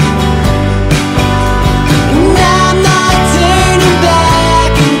 And I'm not turning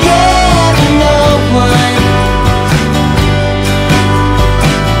back again for no one.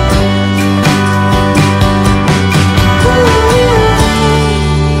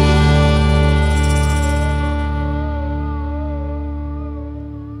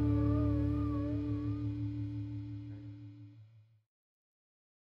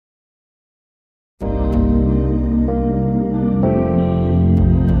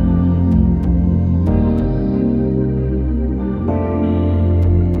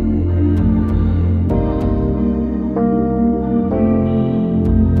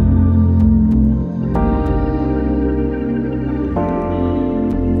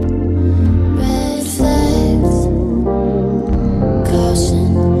 Red flags, caution,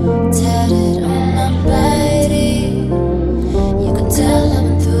 tatted on my body. You can tell I've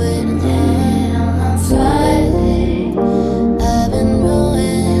been through it, and I'm fighting. I've been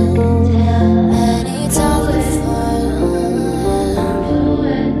ruined many times before.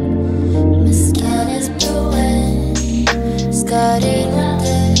 My skin is brewing, scarred in the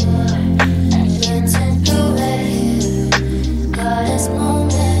day. Learn to prove it, got this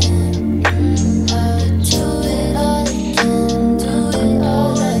moment. I would do it all again, do it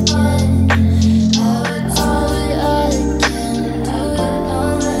all again. I would do it all again, do it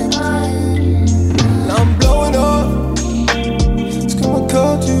all again. Now I'm blowing up. It's gonna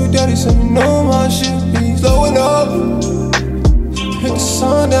call to you, daddy, so you know my shit be blowing up. Hit the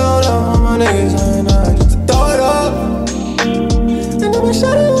sun down, all my niggas ain't nice, just to throw it up. And then we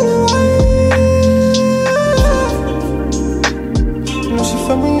shot it on the right. You know she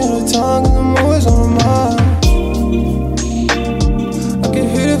felt me on the tongue, and I'm always on my mind. I can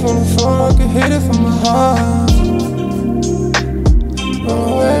hit it from the phone, I can hit it from my heart. Run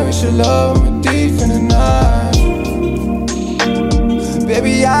away, we should love me deep in the night.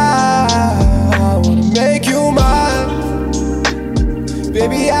 Baby, I wanna make you mine.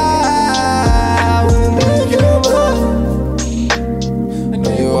 Baby, I wanna make you mine. I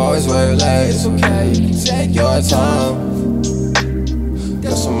know you always wait late, it's okay, you can take your time.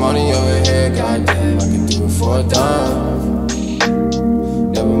 Got some money over here, goddamn, I can do it for a dime.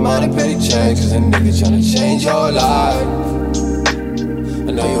 Never mind the petty change, cause a nigga tryna change your life. I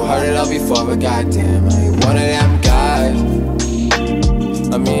know you heard it all before, but goddamn, I ain't one of them guys.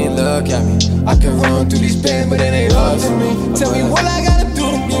 I mean, look at me, I can run through these pains, but it ain't up to me. Tell me what I gotta do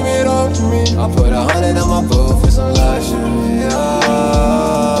to give it up to me. I'll put 100 on my boot for some luxury, yeah.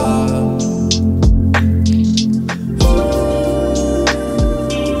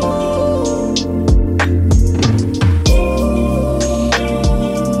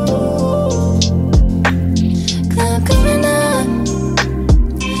 Cloud coming up,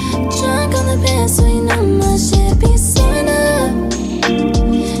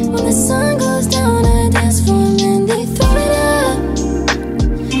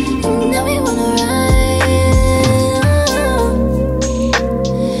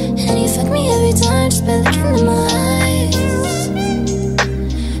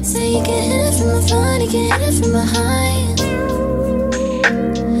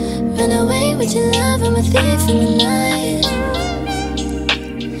 need your love, I'm a thief in the night.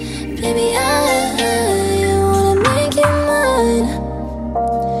 Baby, I wanna make you mine.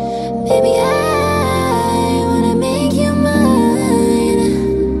 Baby, I wanna make you mine.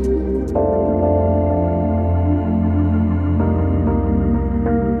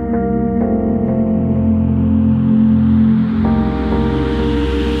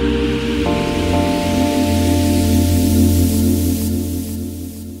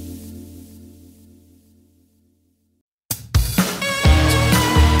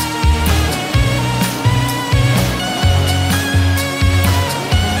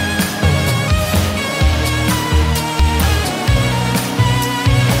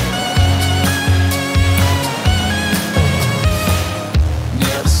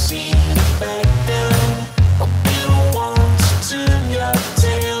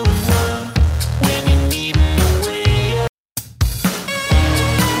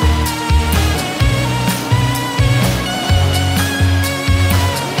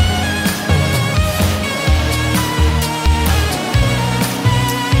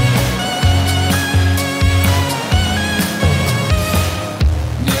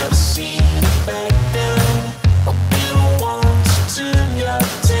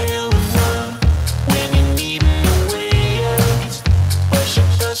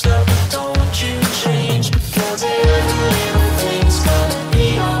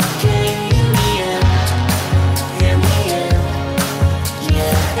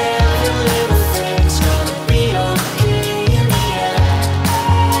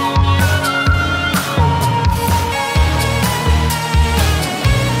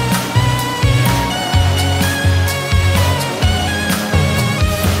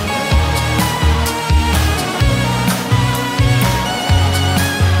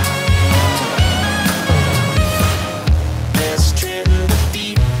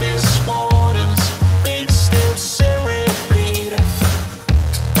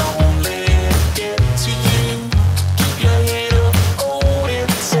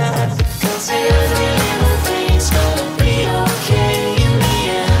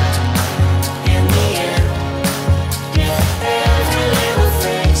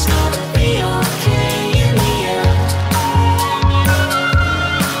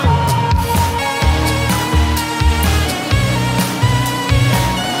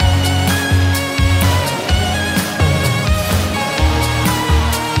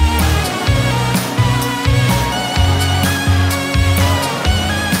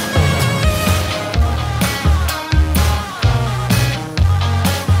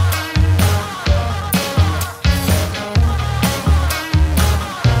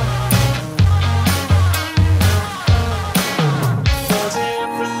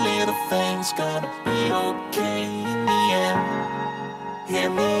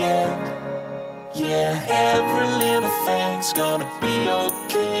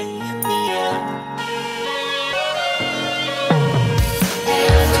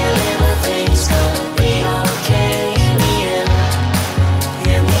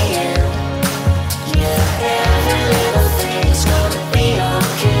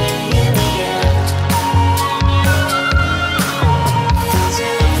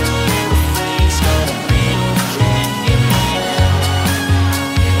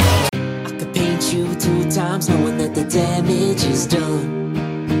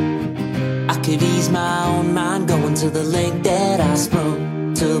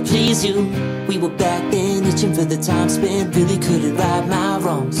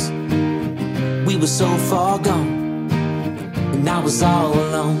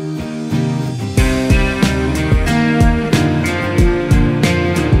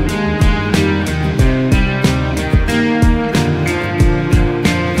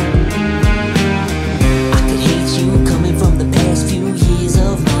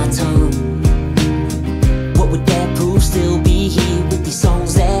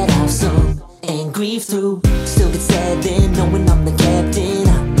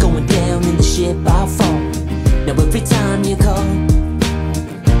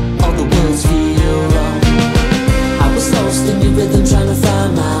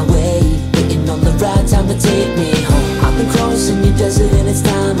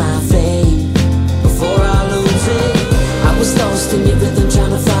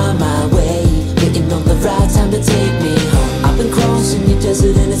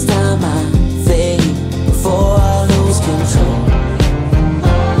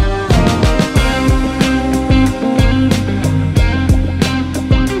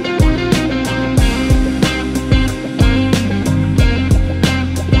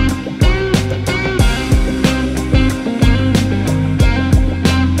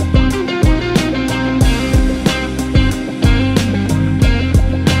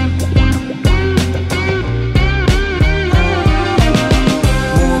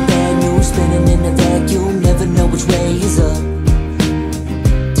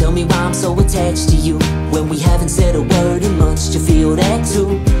 me why I'm so attached to you. When we haven't said a word in months, you feel that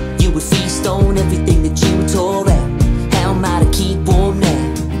too. You would feast on everything that you tore at. How am I to keep warm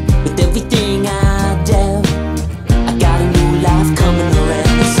now? With everything I doubt, I got a new life coming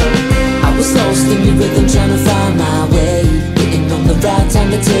around. So I was lost in your rhythm, trying to find my way, waiting on the right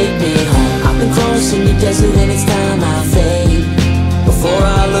time to take me home. I've been crossing the desert and it's time I fade before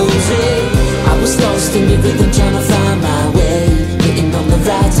I lose it. I was lost in your rhythm, trying to find my way, waiting on the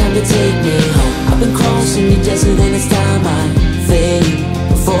right time to take me home. I've been crossing the desert and it's time I fade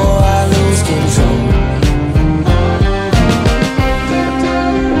before I lose control.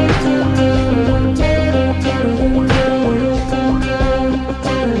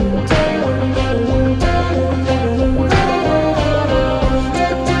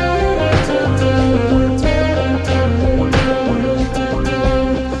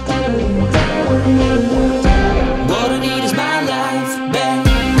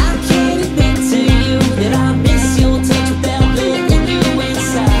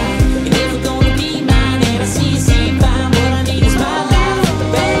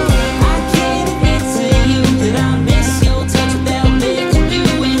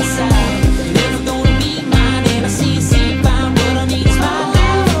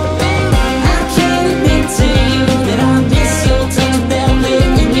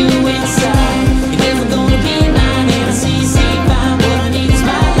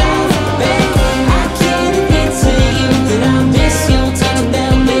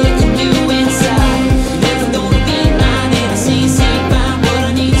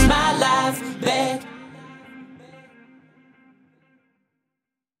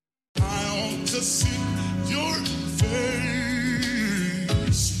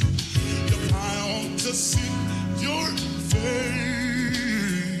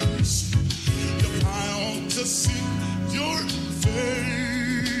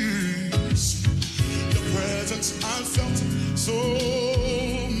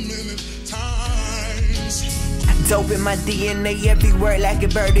 Dope in my DNA, every word like a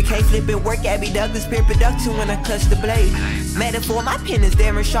bird. It can't flip it, work Abby Douglas, peer production when I clutch the blade. Metaphor, my pen is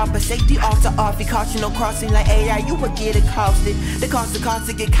daring sharp, a safety off to off. You caution, no crossing like AI, you will get accosted. The cost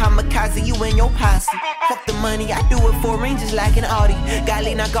to get kamikaze, you and your posse. Fuck the money, I do it for ranges like an Audi.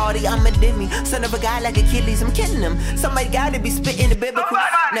 Golly, not gaudy, I'm a demi. Son of a guy like Achilles, I'm killing him. Somebody gotta be spitting the biblical.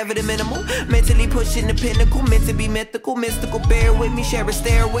 Never the minimal, mentally pushing the pinnacle. Meant to be mythical, mystical, bear with me, share a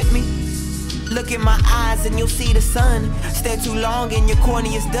stare with me. Look in my eyes and you'll see the sun. Stand too long and your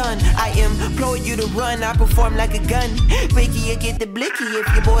corny is done. I implore you to run, I perform like a gun. Ricky, you get the blicky if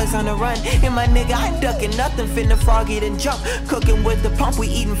your boy's on the run. And my nigga, I ain't ducking nothing, finna frog it and jump. Cooking with the pump, we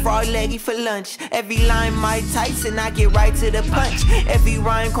eating frog leggy for lunch. Every line Mike Tyson, I get right to the punch. Every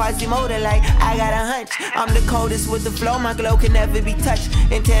rhyme Quasimodo like I got a hunch. I'm the coldest with the flow, my glow can never be touched.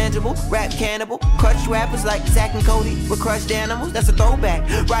 Intangible, rap cannibal, crushed rappers like Zach and Cody with crushed animals, that's a throwback.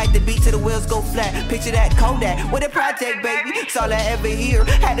 Ride the beat till the wheels go flat. Picture that Kodak with a project, baby. It's all I ever hear.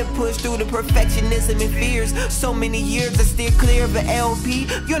 Had to push through the perfectionism and fears. So many years I steer clear of an LP.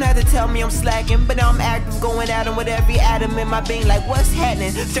 You don't have to tell me I'm slacking, but now I'm active, going at 'em with every atom in my being. Like what's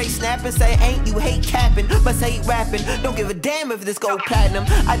happening? Straight snapping, say ain't you hate capping, but say hate rapping. Don't give a damn if this go platinum.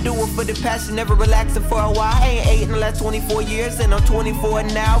 I do it for the passion, never relaxing for a while. I ain't 8 in the last 24 years, and I'm 24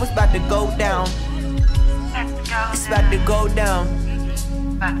 now. It's about to go down. It's about to go down.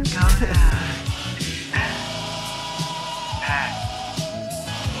 About to go down.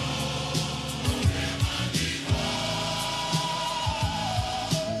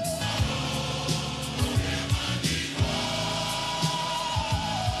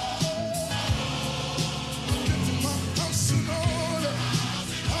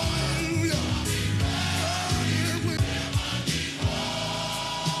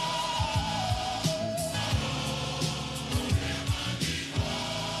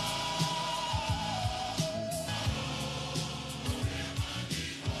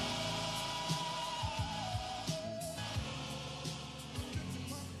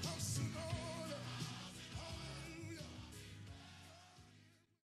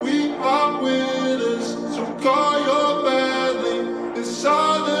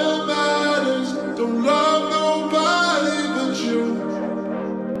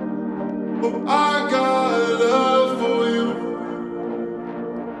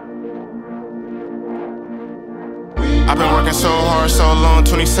 I've been working so hard, so long,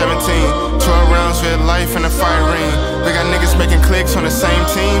 2017. 12 rounds with life in the fight ring. We got niggas making clicks on the same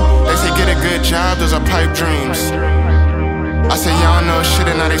team. They say get a good job, those are pipe dreams. I say y'all know shit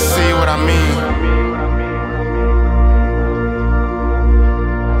and now they see what I mean.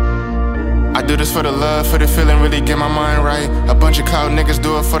 I I do this for the love, for the feeling, really get my mind right. A bunch of cloud niggas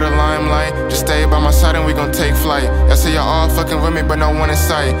do it for the limelight. Just stay by my side and we gon' take flight. Y'all say y'all all fucking with me, but no one in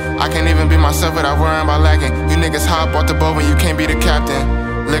sight. I can't even be myself without worrying about lacking. You niggas hop off the boat when you can't be the captain.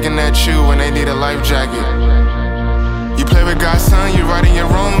 Looking at you when they need a life jacket. You play with God's son, you righting your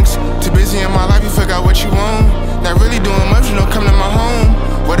wrongs. Too busy in my life, you forgot what you want. Not really doing much, you know, come to my home.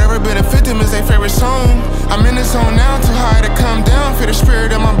 Whatever benefit them is their favorite song. I'm in the zone now, too high to come down. Feel the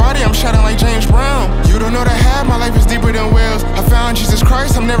spirit in my body, I'm shining like James Brown. You don't know the half, my life is deeper than wells. I found Jesus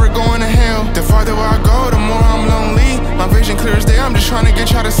Christ, I'm never going to hell. The farther I go, the more I'm lonely. My vision clear as day, I'm just trying to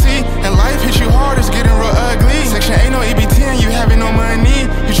get y'all to see. And life hits you hard, it's getting real ugly. Section ain't no EBT and you having no money.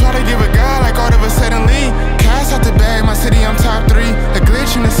 You try to give a God like all of a suddenly. Cash out the bag, my city, I'm top 3. A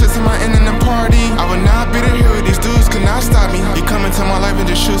glitch in the system, I end in the party. I would not be the hero, these dudes could not stop me. You come into my life and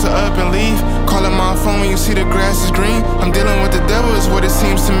just choose to up and leave. Calling my phone when you see the grass is green. I'm dealing with the devil is what it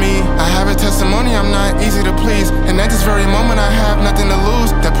seems to me. I have a testimony, I'm not easy to please. And at this very moment I have nothing to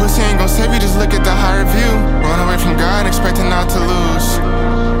lose. That pussy ain't gon' save you, just look at the higher view. Run away from God, expecting not to lose.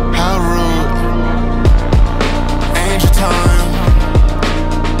 How rude. Angel time.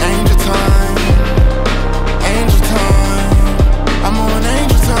 Angel time. Angel time. I'm on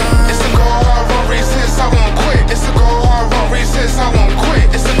angel time. It's a go hard, won't resist, I won't quit. It's a go hard, won't resist, I won't quit.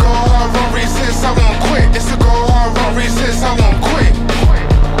 It's a go hard, won't resist, I won't quit. It's a go hard, won't resist, I won't quit.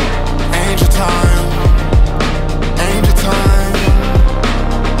 Angel time. Angel time.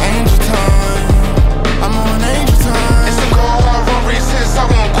 Angel time. I'm on angel time. It's a go hard, won't resist, I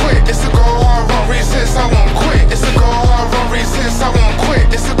won't quit. It's a go hard, won't resist, I won't quit. It's a go hard, won't resist, I won't quit.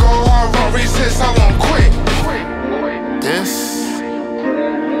 It's a go hard, won't resist, I won't quit.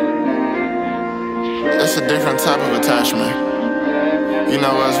 It's a different type of attachment. You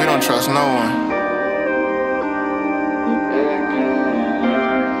know us, we don't trust no one.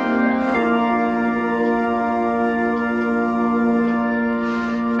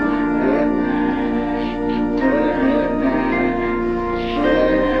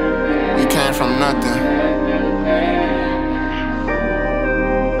 We came from nothing.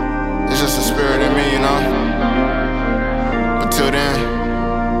 It's just a spirit in me, you know? Until then,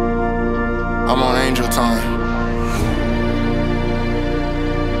 I'm on angel time.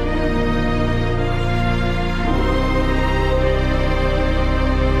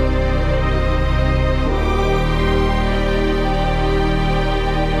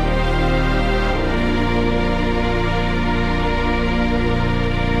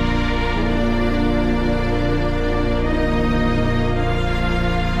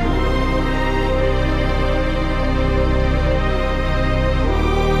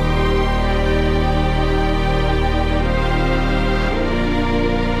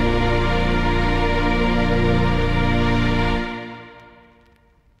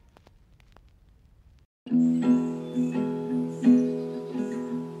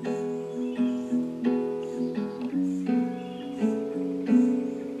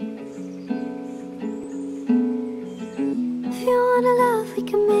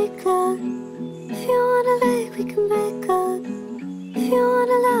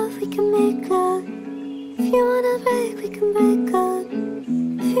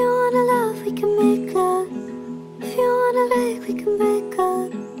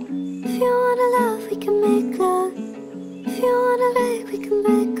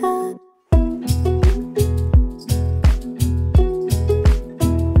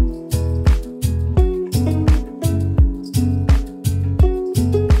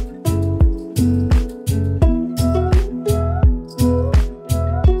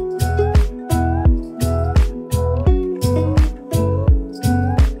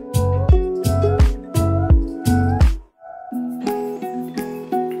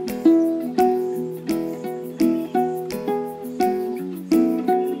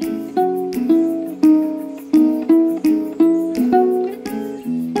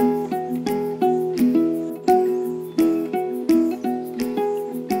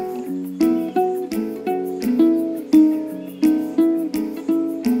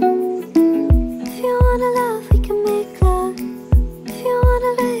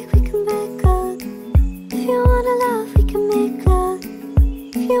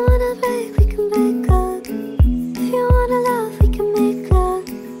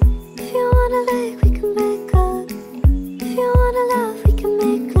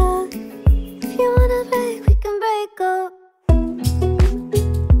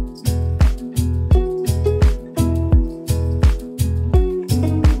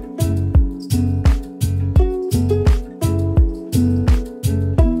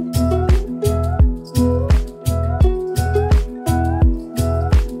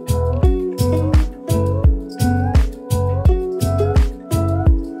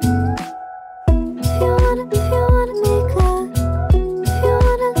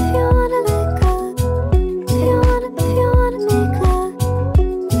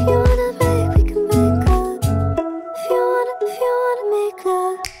 make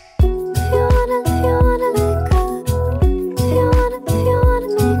love, if you wanna make love, if you wanna make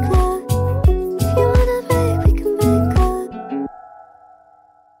love, if you wanna make, we can make love.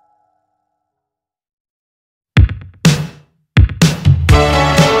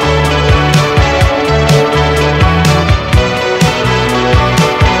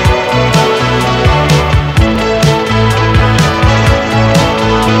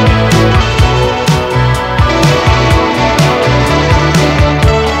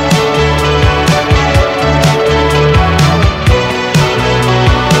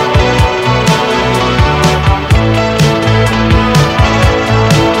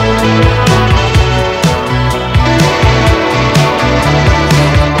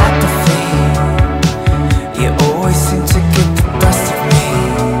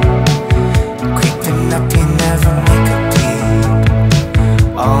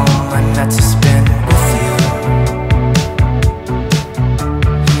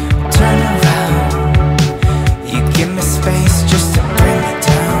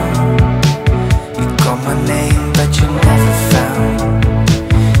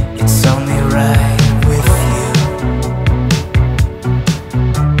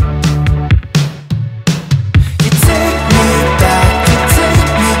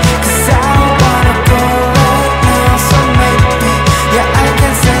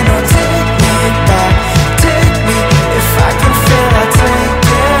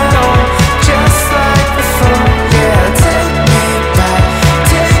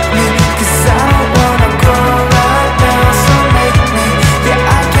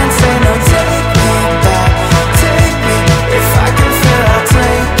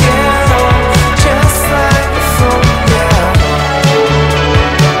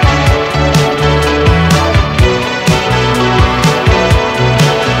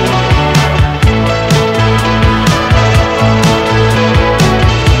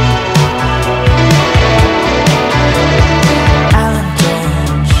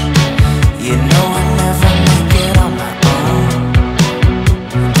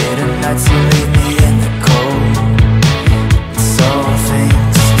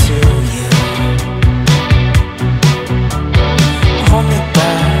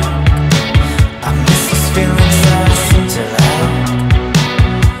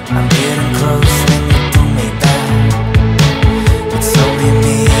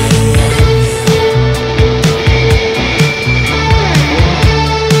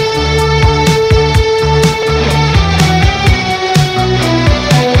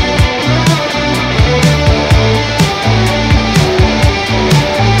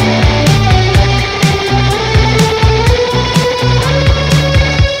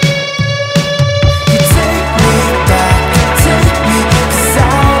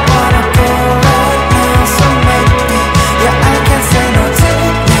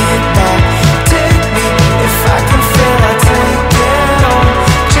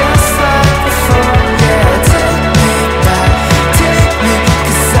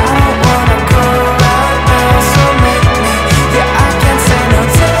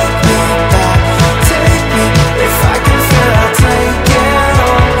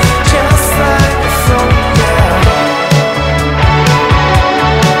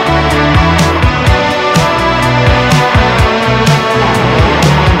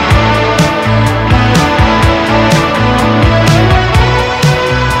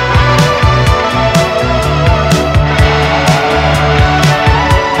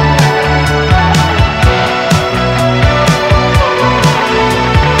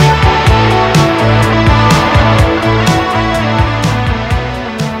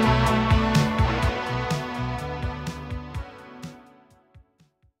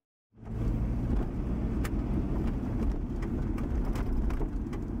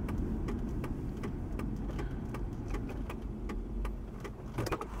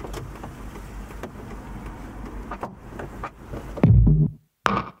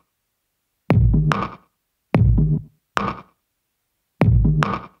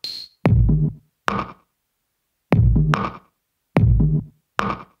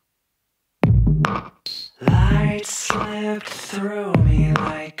 Light slipped through me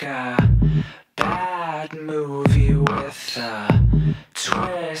like a bad movie with a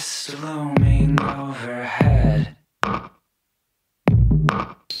twist looming overhead.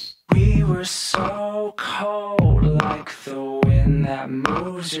 We were so cold, like the wind that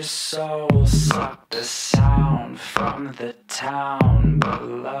moves your soul, sucked the sound from the town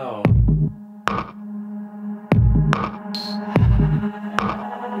below.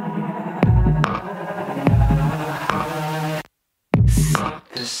 Suck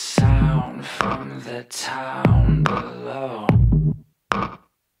the sound from the town below.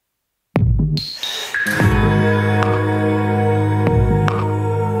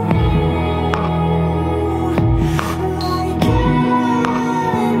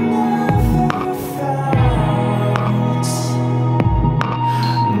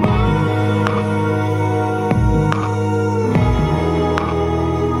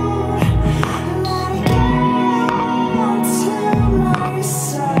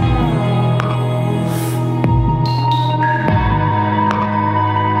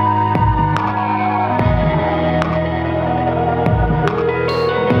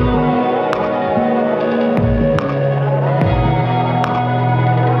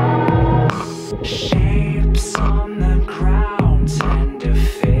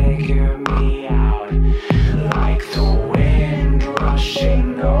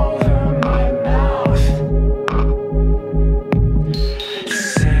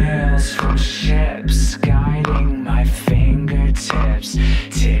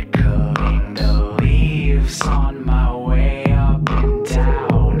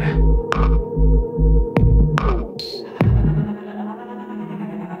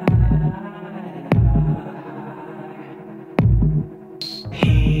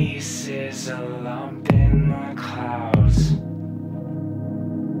 is a lump in the clouds.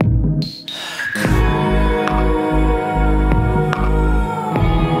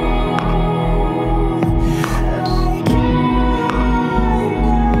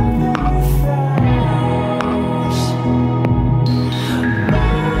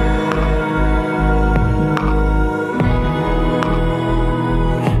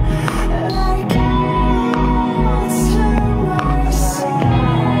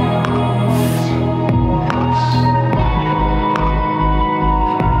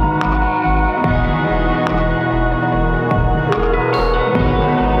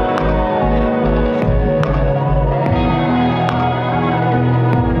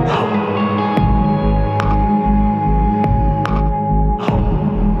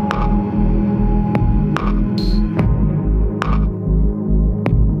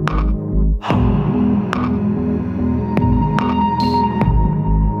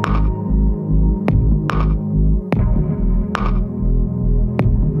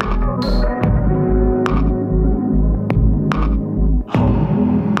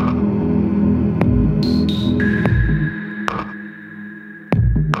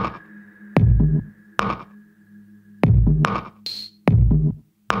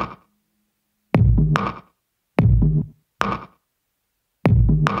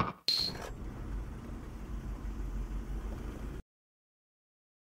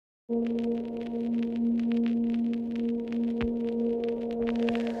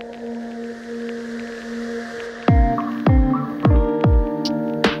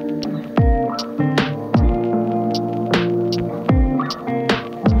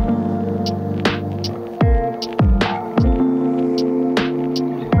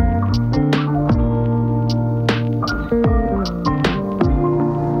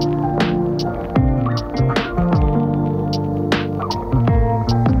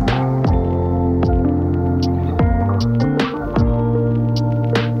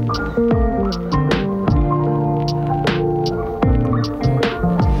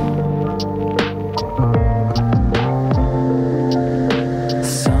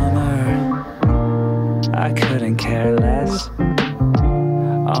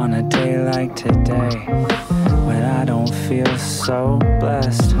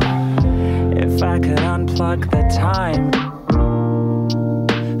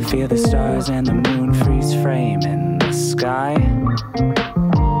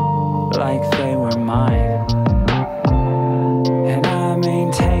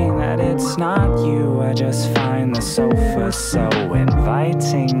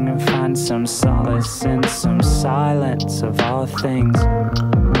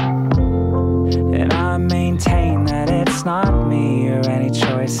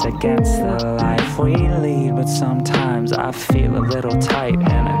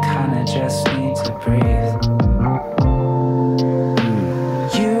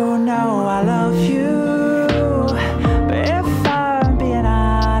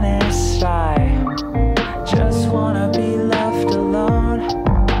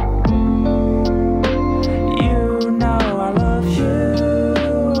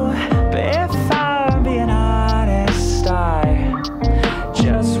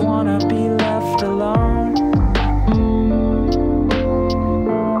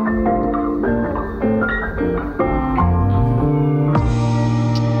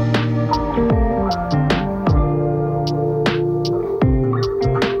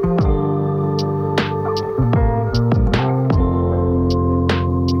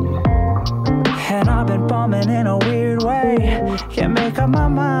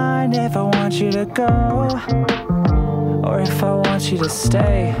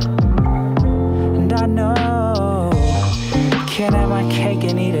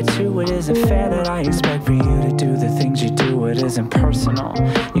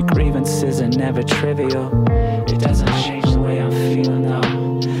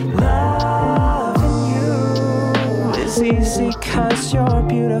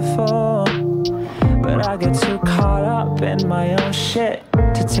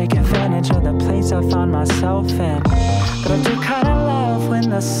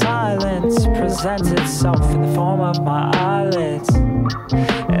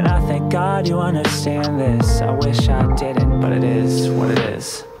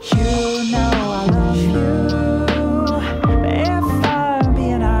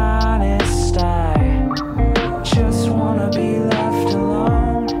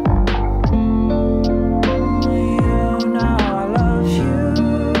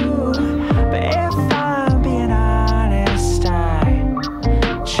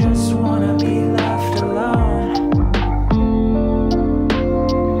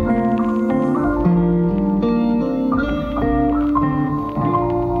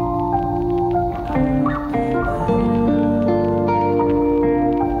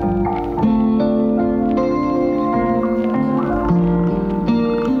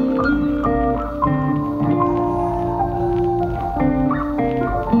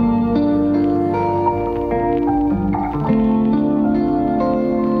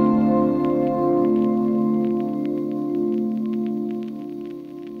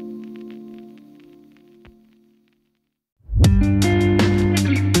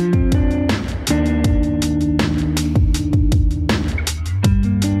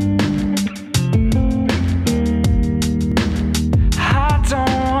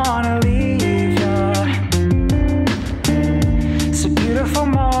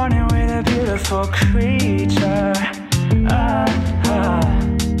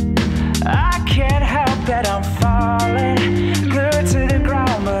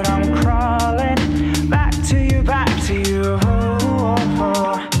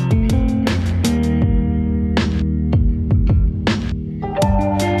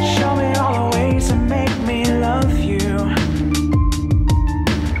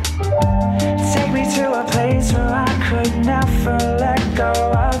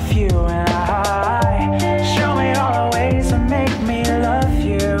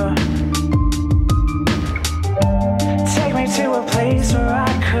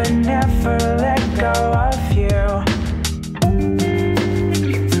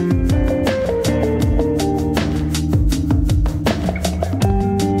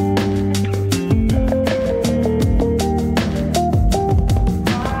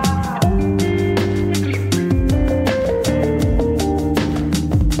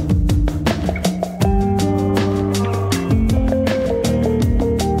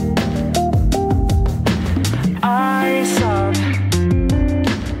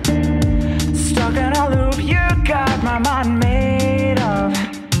 am I made of?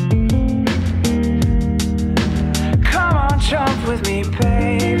 Come on, jump with me,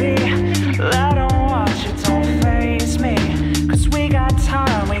 baby. Let them watch it, don't face me. Cause we got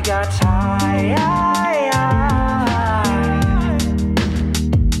time, we got time.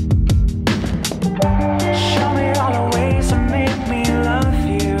 Show me all the ways to make me love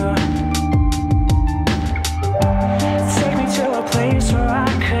you. Take me to a place where I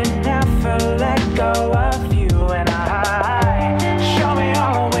could never let go of you. And show me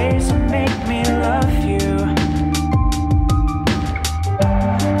all the ways to make me love you.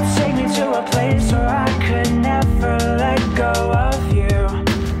 Take me to a place where I could never let go of you.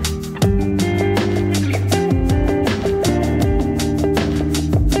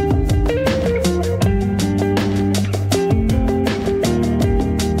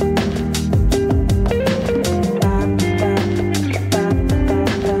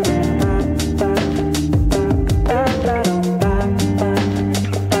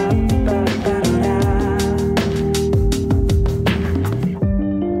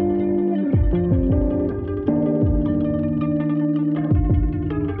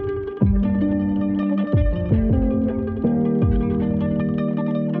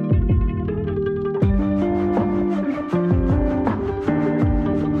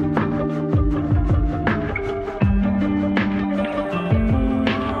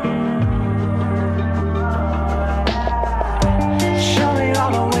 Show me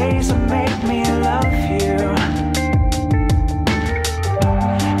all the ways to make me love you.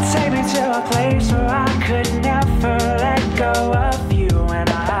 Take me to a place where I could never let go of you. And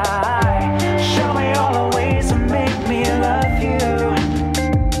show me all the ways to make me love you.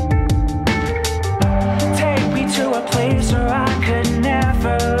 Take me to a place where I could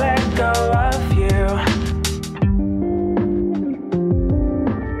never let go of you.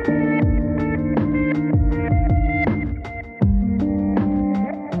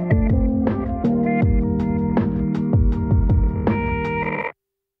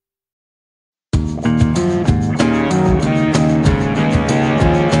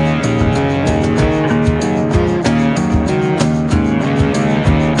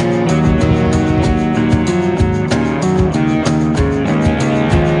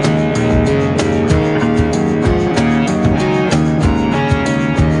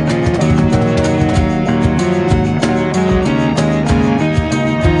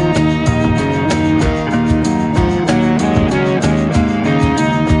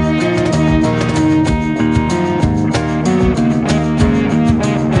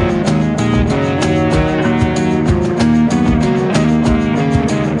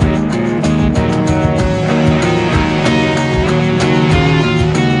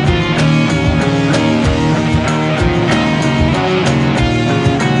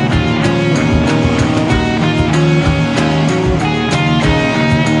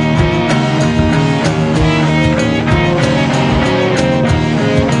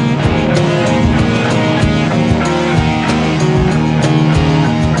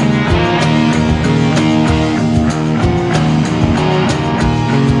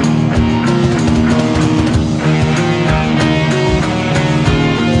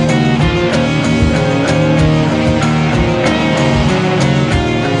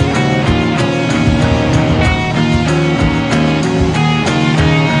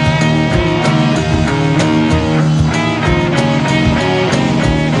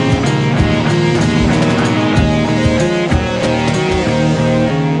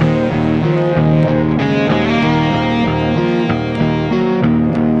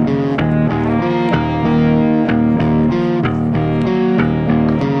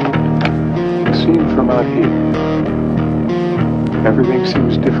 Seen from out here, everything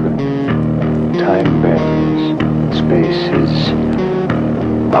seems different. Time bends, space is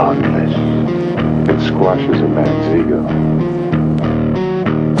boundless. It squashes a man's ego.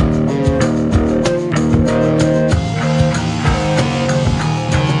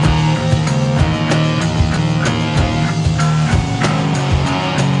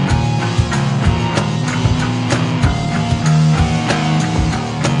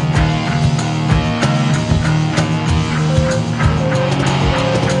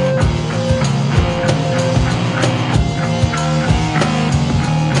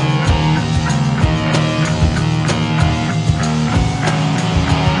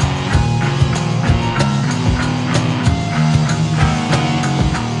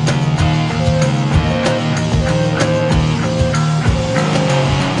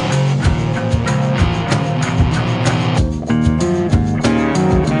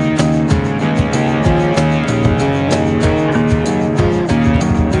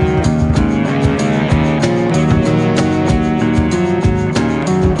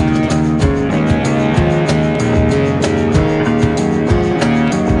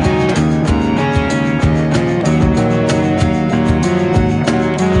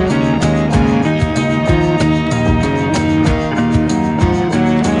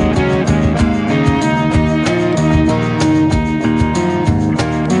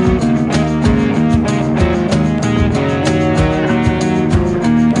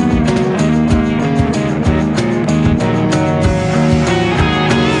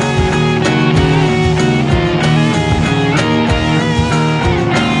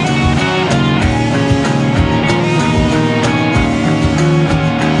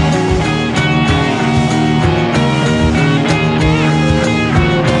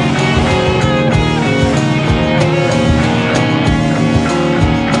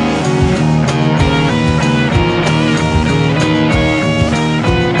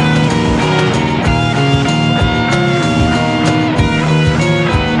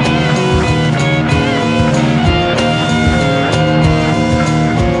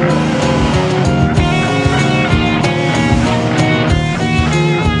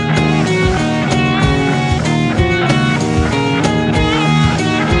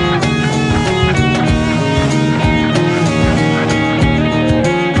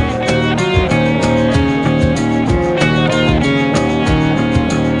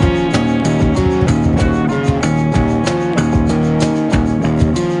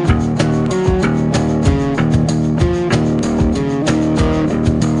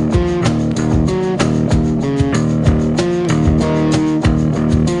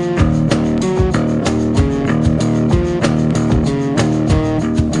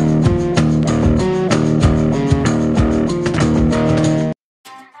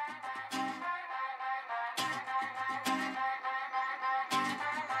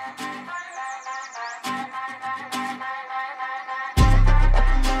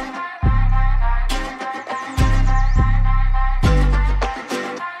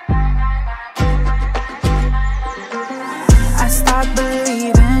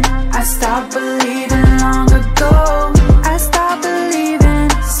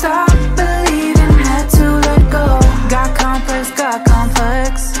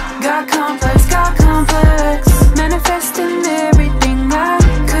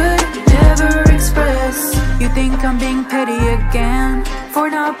 I'm being petty again for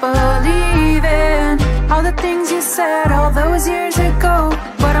not believing all the things you said all those years ago.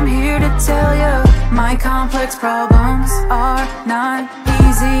 But I'm here to tell you, my complex problems are not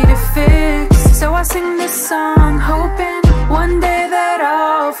easy to fix. So I sing this song hoping one day that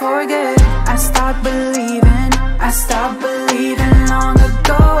I'll forget. I stopped believing long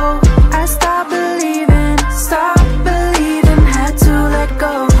ago. I stopped believing, had to let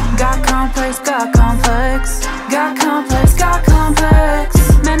go. Got complex,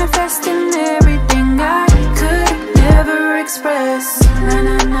 manifesting everything I could never express. Na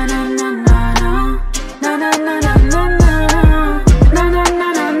na na na na na na na na na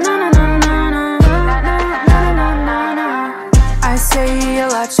na na. I say a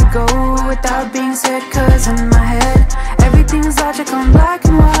lot should go without being said, cause in my head everything's logical and black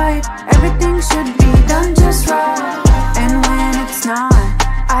and white. Everything should be done just right. And when it's not,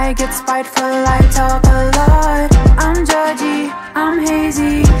 I get spiteful, I talk a lot. I'm judgy, I'm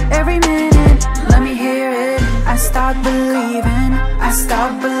hazy, every minute, let me hear it. I stopped believing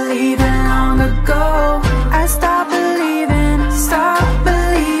long ago. I stopped believing,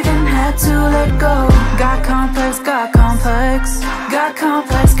 had to let go. Got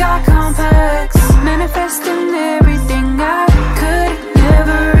complex, manifesting everything I could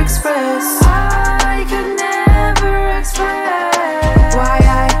never express. I could never express why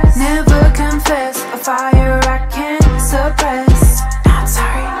I never confess a fire I can't suppress. I'm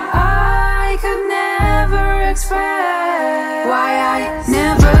sorry. I could never express why I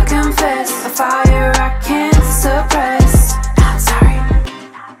never confess a fire I can't suppress. I'm sorry.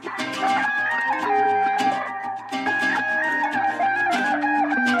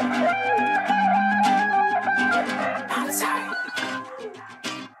 I'm sorry.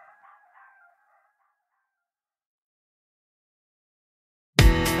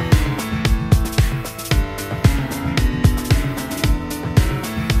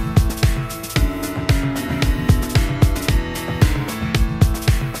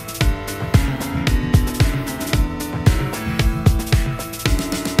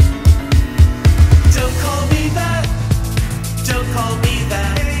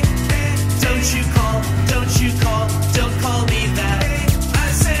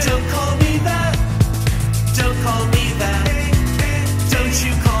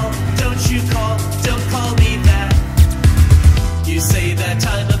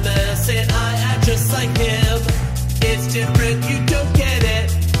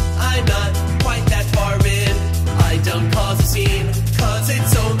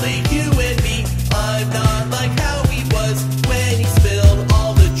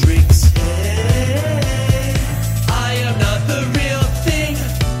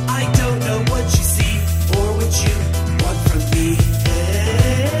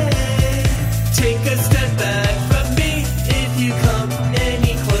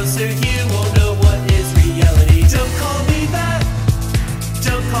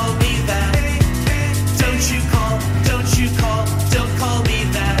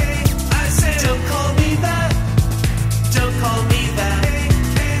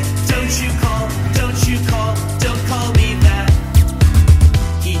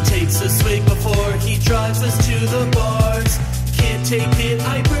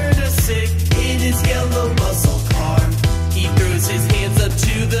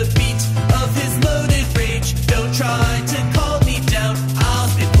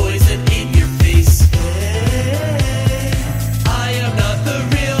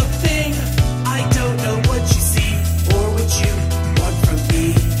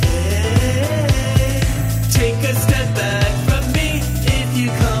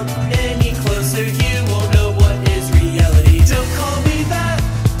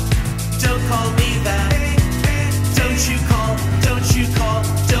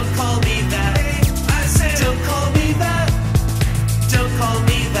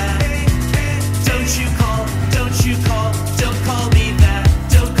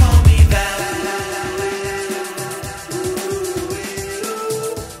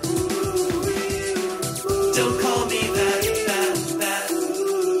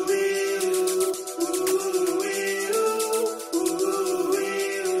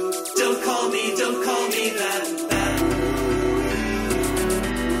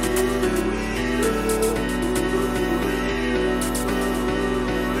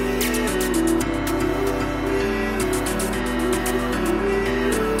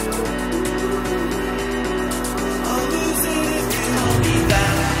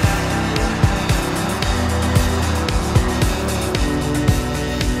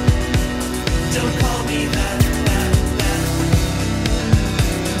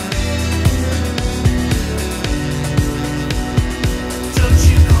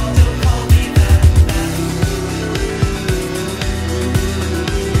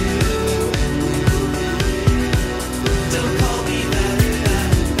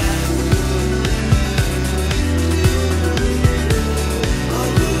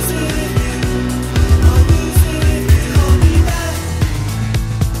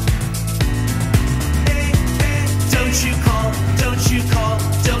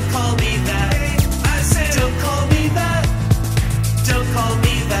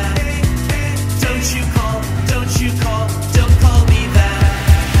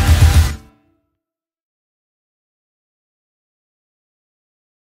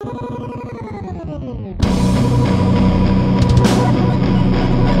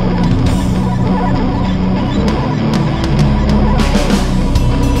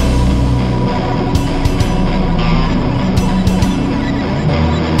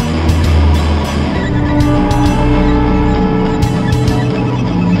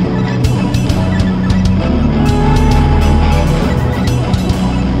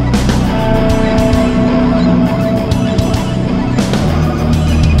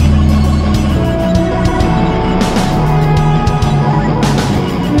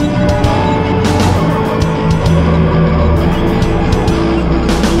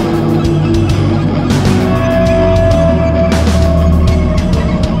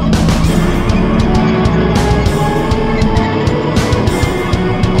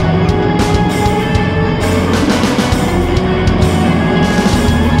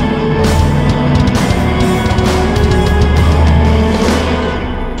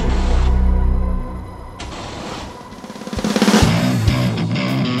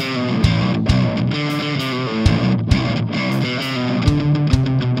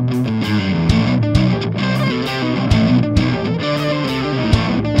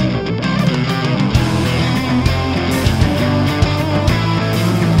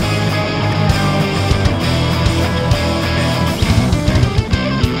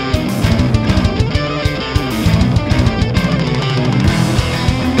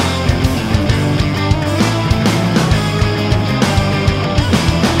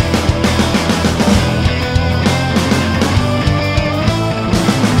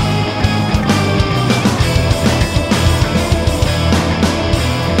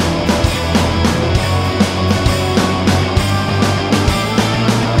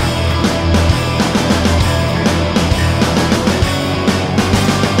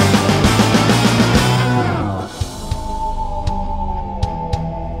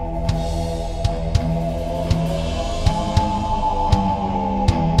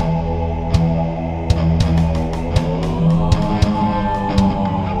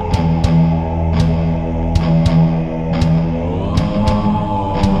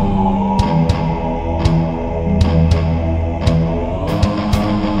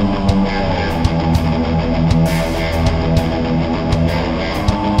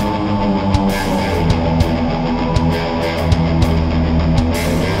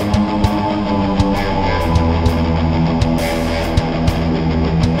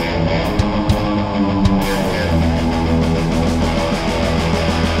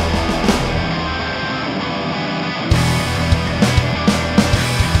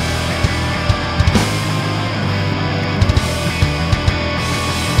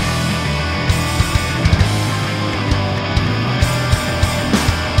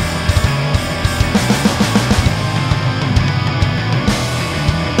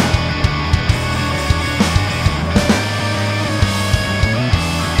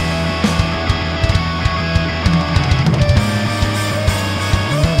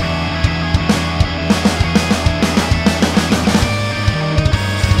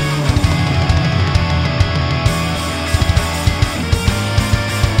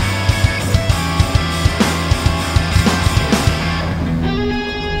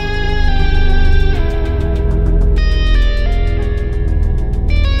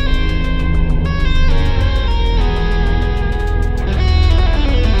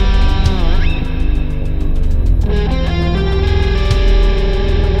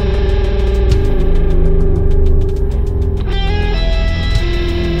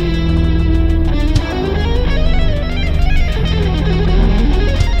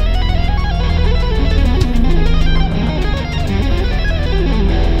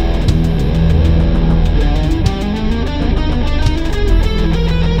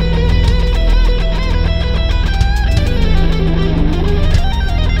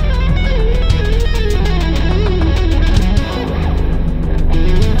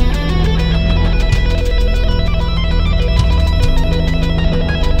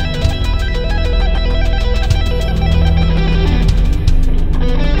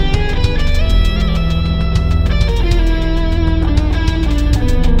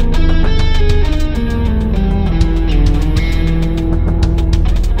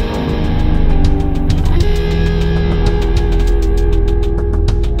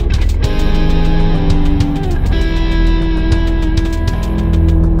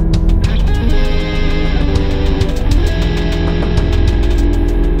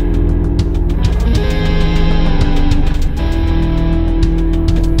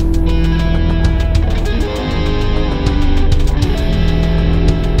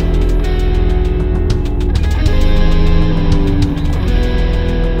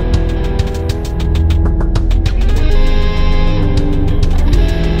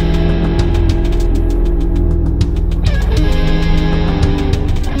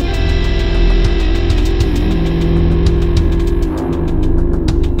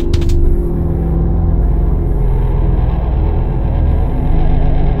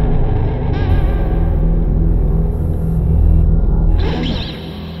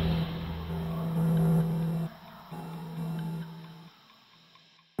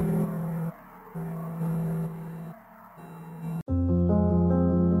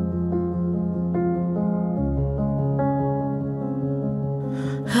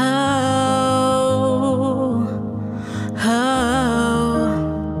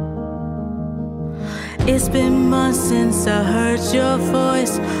 It's been months since I heard your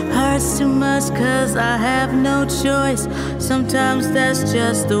voice. Hurts too much cause I have no choice. Sometimes that's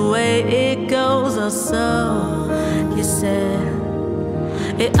just the way it goes, or so you said.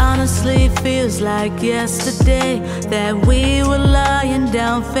 It honestly feels like yesterday that we were lying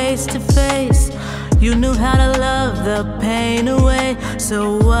down face to face. You knew how to love the pain away,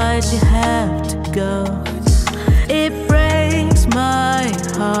 so why'd you have to go? It breaks my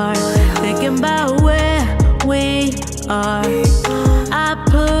heart thinking about where we are. I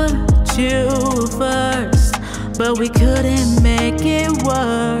put you first, but we couldn't make it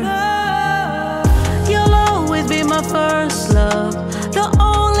work. You'll always be my first love, the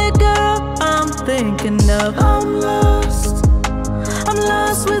only girl I'm thinking of. I'm lost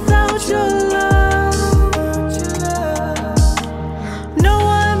without your love. No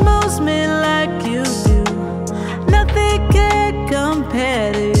one moves me like you do. Nothing can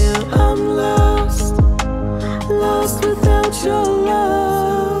compare to you. I'm lost without your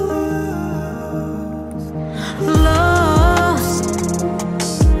love. Lost,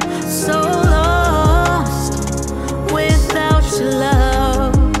 so lost without your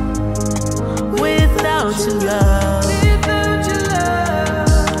love. Without your love.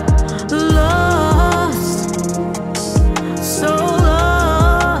 Lost, so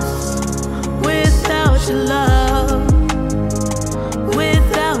lost without your love.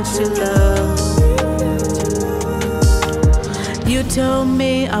 Without your love. You told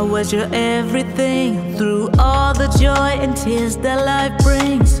me I was your everything, through all the joy and tears that life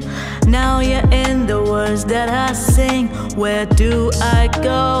brings. Now you're in the words that I sing. Where do I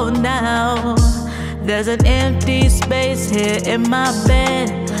go now? There's an empty space here in my bed,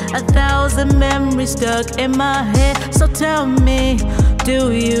 1,000 memories stuck in my head. So tell me,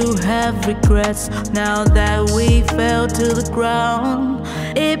 do you have regrets now that we fell to the ground?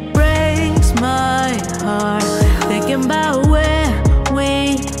 It breaks my heart thinking about where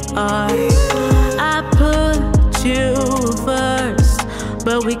we are. I put you first,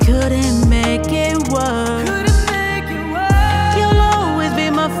 but we couldn't make it work. You'll always be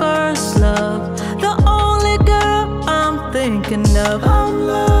my first love, the only girl I'm thinking of. I'm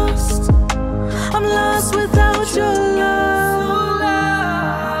lost without your love.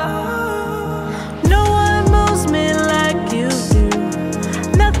 No one moves me like you do.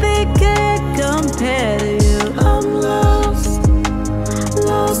 Nothing can compare to you. I'm lost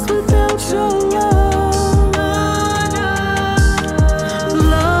without your love.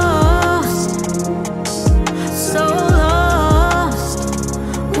 Lost, so lost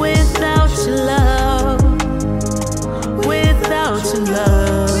without your love. Without your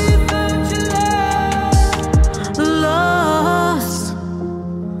love. Lost,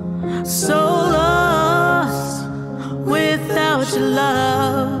 so lost without your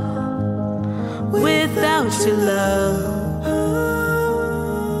love. Without your love.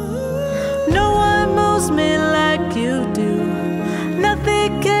 No one moves me like you do.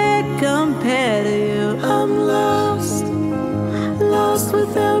 Nothing can compare to you. I'm lost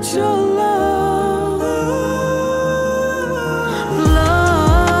without your love.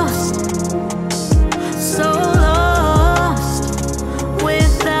 Lost, so lost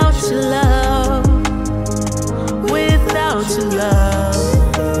without your love. Without your love.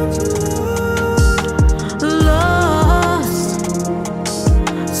 Lost,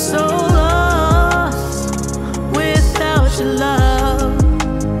 so lost without your love.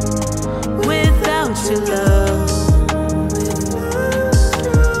 Without your love.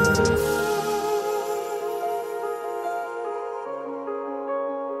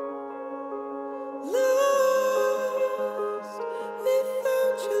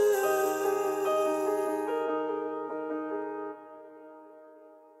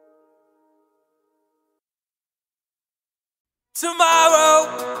 Tomorrow,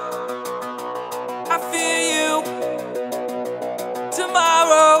 I feel you.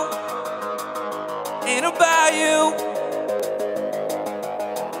 Tomorrow, ain't about you.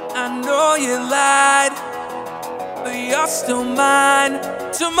 I know you lied, but you're still mine.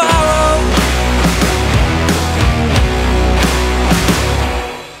 Tomorrow,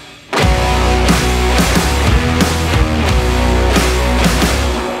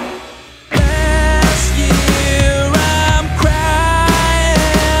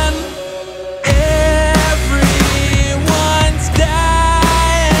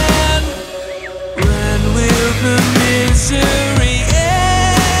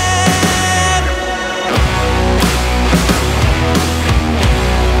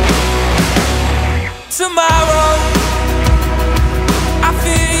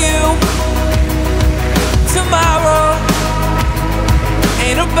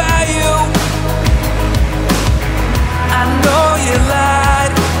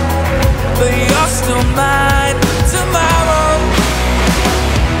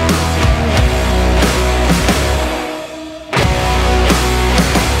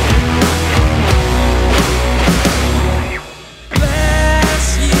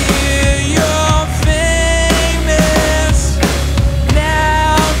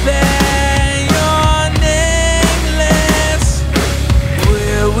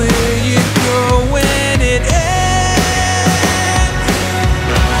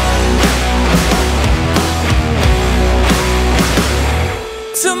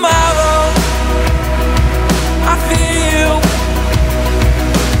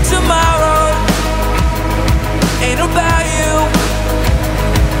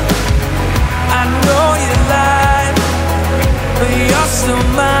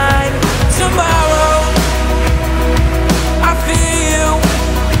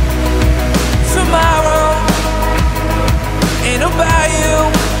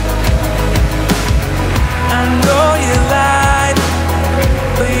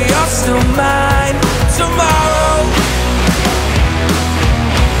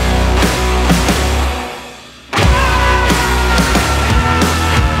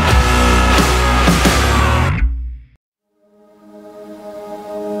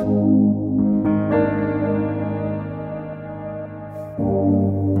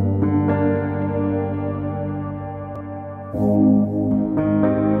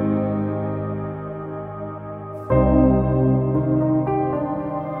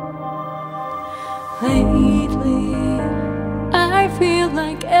 feel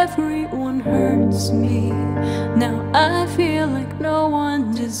like everyone hurts me. Now I feel like no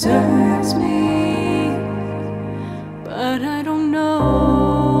one deserves me. But I don't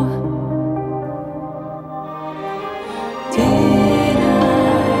know. Did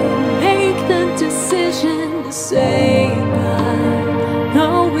I make the decision to say goodbye,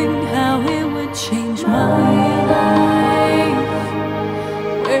 knowing how it would change my life?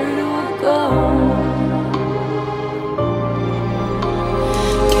 Where do I go?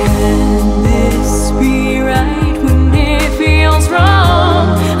 Can this be right when it feels wrong?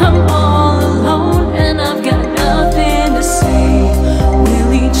 I'm all alone and I've got nothing to say.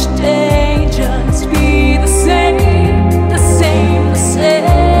 Will each day just be the same, the same, the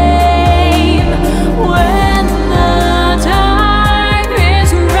same? When the time is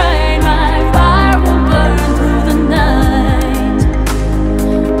right, my fire will burn through the night.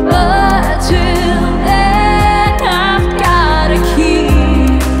 But till then, I've gotta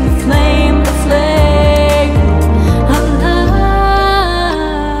keep the flame alive.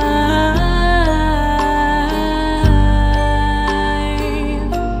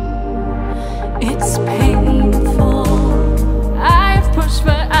 It's painful. I've pushed,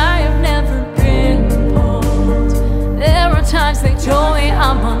 but I have never been pulled. There are times they told me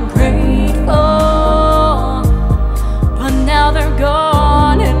I'm ungrateful, but now they're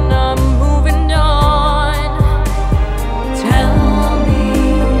gone and I'm moving on. Tell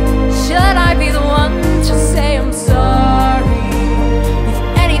me, should I be the one to say I'm sorry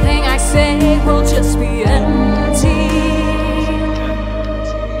if anything I say will just be empty?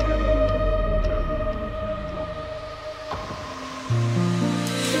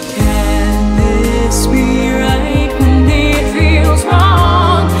 Can this be right when it feels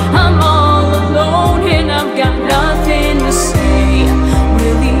wrong? I'm all alone and I've got nothing to say.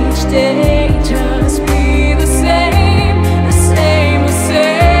 Will each day just be the same, the same, the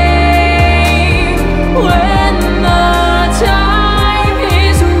same? When the time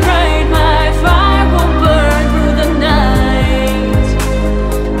is right, my fire will burn through the night.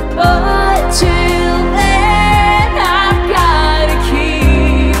 But till then, I've gotta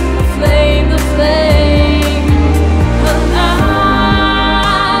keep the flame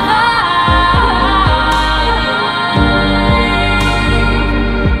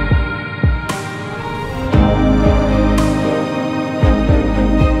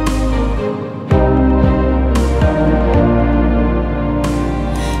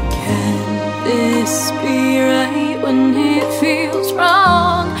Can this be right when it feels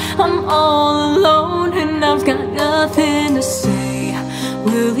wrong? I'm all alone and I've got nothing to say.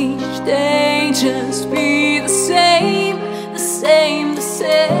 Will each day just be the same, the same, the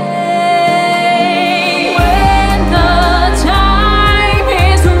same? When the time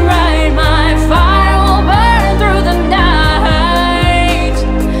is right, my fire will burn through the night.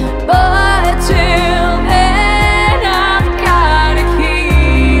 But till then, I've gotta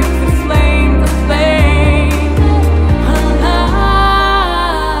keep the flame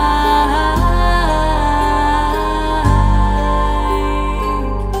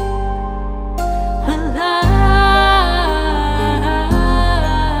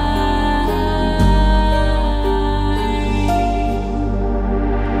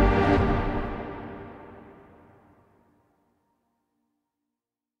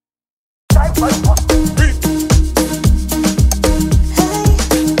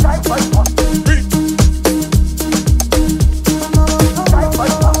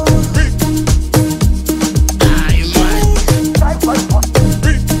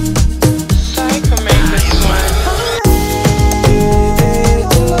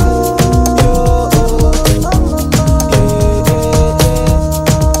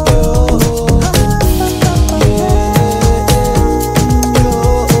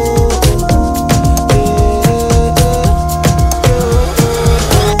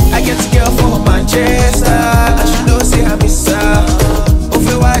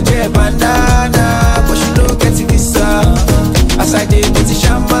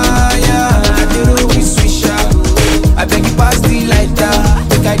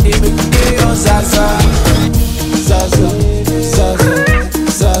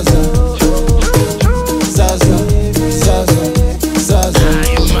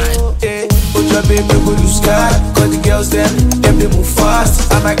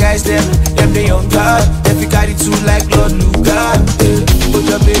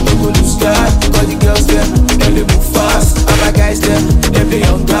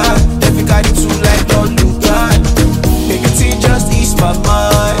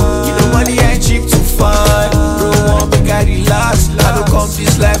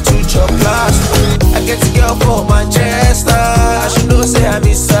life to chop last. I get a girl for Manchester. I should know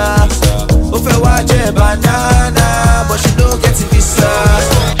a banana, but she don't get visa.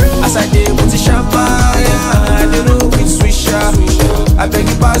 As I did put the champagne, I did know with swisher. I beg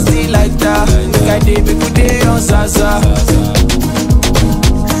you pass the like that. Make I did be good day on Zaza.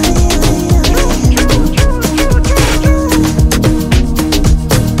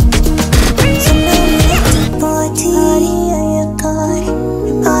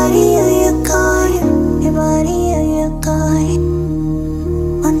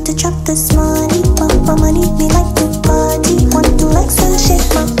 Drop this money, papa money, me like to party. Want to extra shake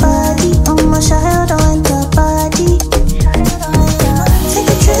my body, on my child on the body. Take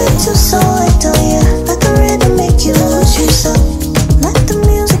a trip to Soweto, yeah. Like a rhythm make you lose yourself. Let the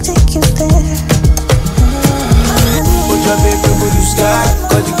music take you there. Put your baby to the sky,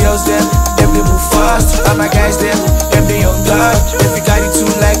 cause the girls them they move fast. And my guys them they young God. If you got it too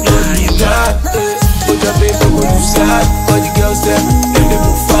like no need that. Put your baby to the sky, cause the girls them they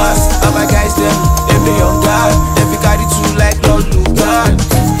move fast. And my guys them they young God. If you got it too like Lord Lugan.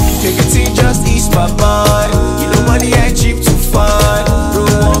 Take a thing just ease my mind. You know money ain't cheap to find. Bro,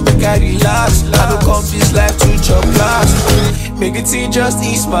 want make I relax. I don't come this life to chop last. Make a thing just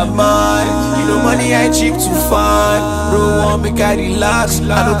ease my mind. You know money ain't cheap to find. Bro, want make I relax.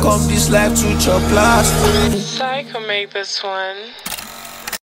 I don't come this life to chop last. Psycho made this one.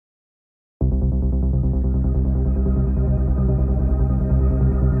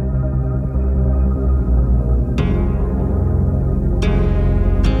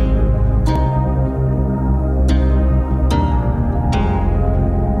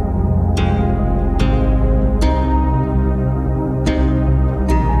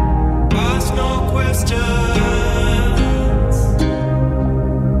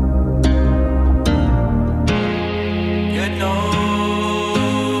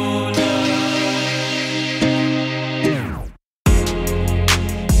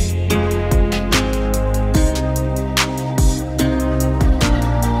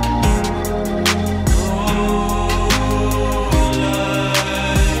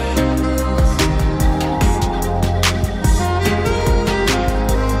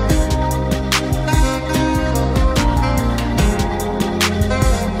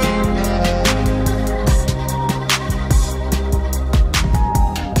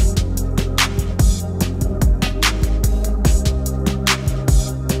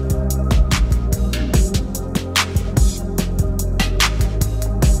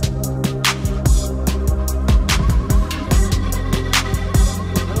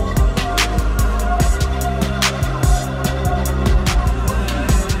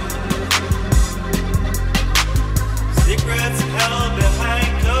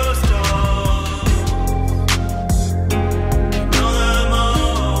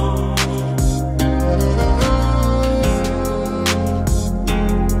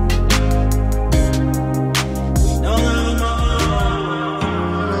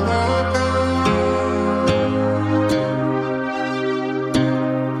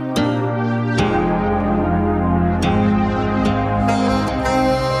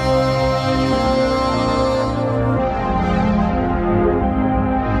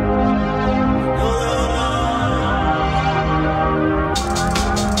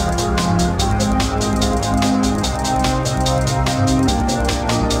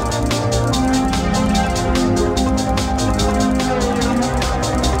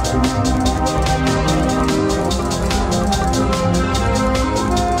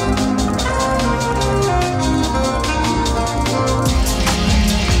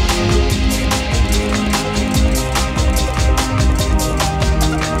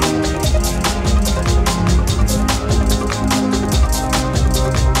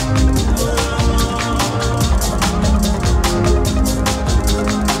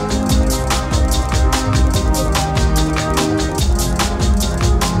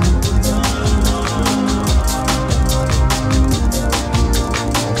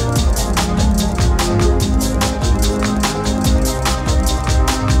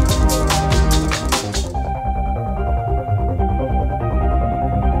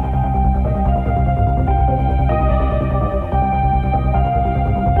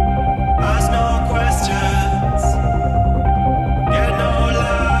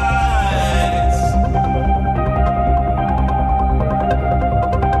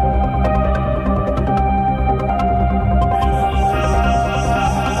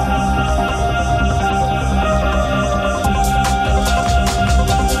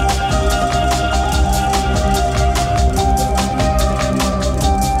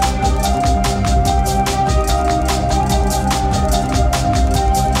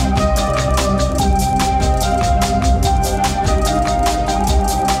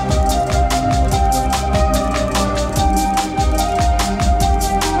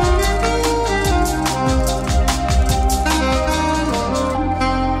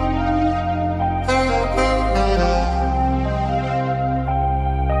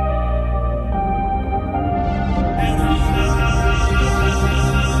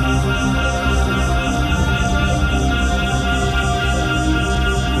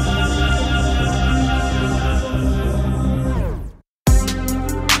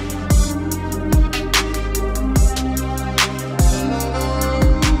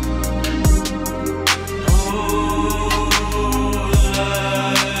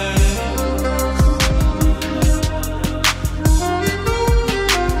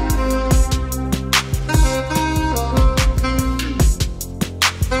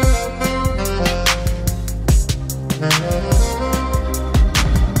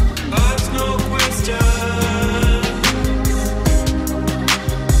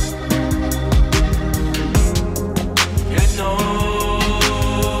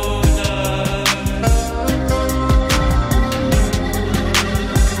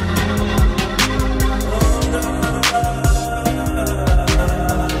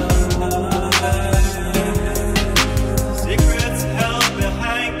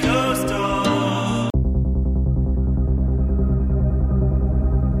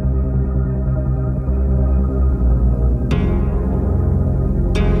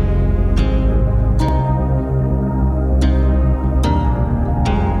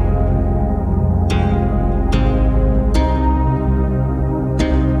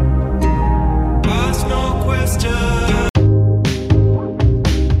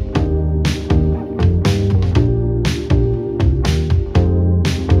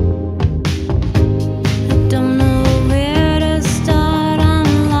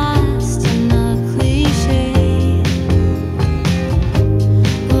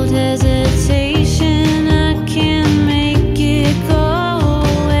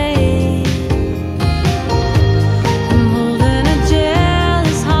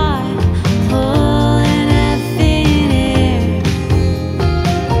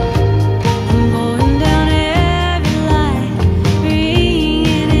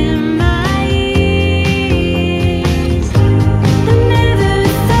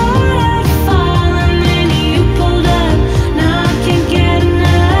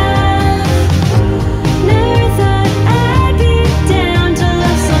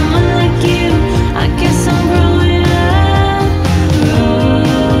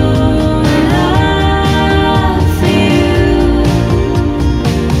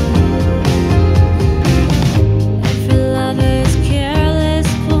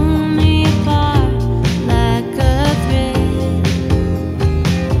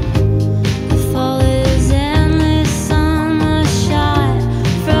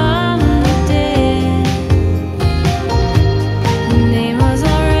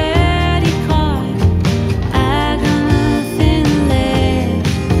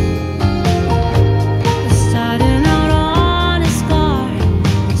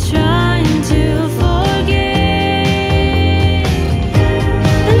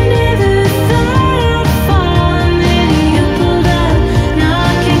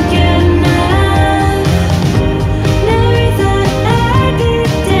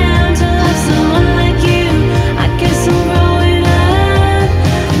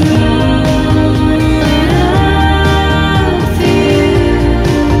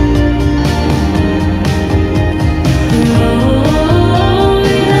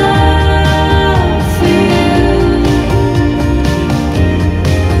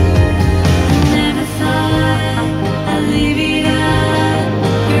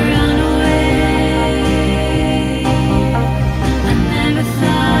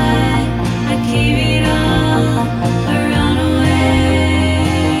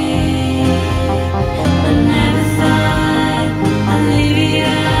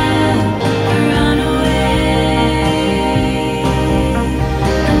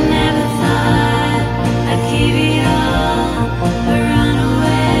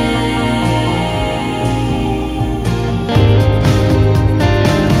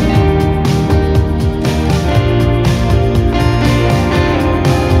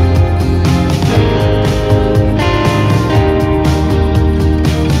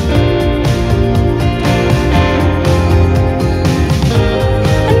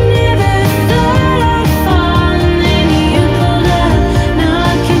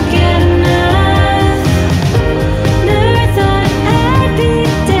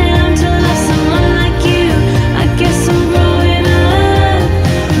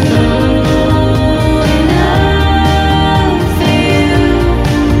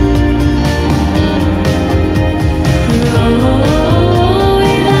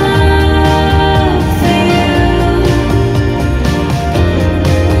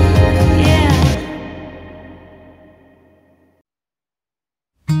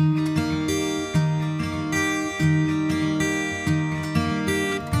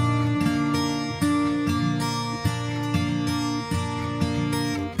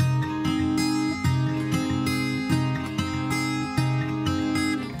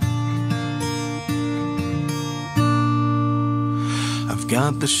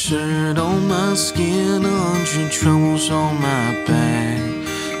 Got the shirt on my skin, 100 troubles on my back.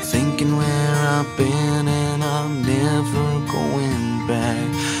 Thinking where I've been and I'm never going back.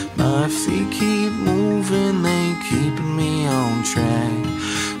 My feet keep moving, they keeping me on track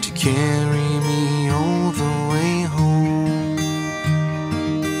to carry me all the way home.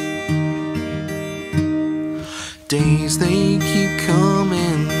 Days they keep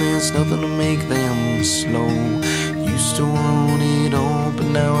coming, there's nothing to make them slow. Used to want it all, but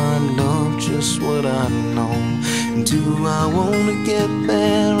now I love just what I know. Do I want to get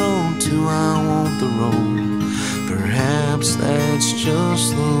there, or do I want the road? Perhaps that's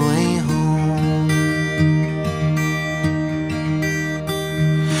just the way home.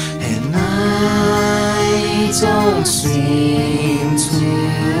 And I don't seem to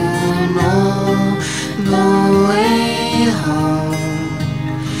know the way home.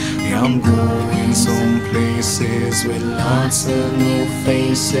 I'm going some places with lots of new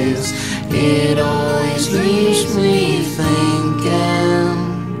faces. It always leaves me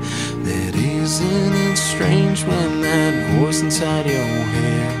thinking that isn't it strange when that voice inside your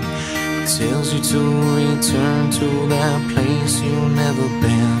head tells you to return to that place you've never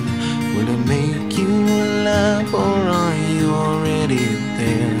been? Will it make you alive, or are you already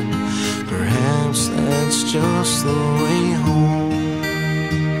there? Perhaps that's just the way home.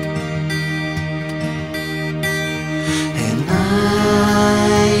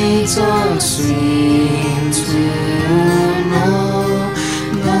 I don't seem to know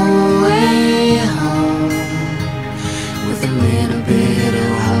the way home. With a little bit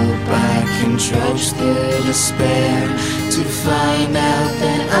of hope I can trudge through despair to find out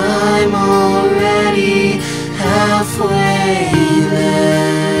that I'm already halfway there.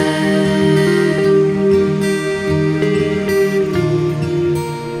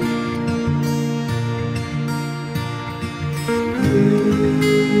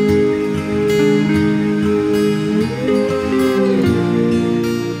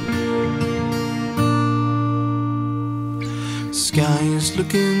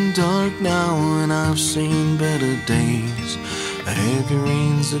 Looking dark now and I've seen better days. The heavy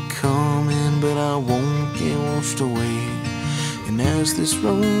rains are coming, but I won't get washed away. And as this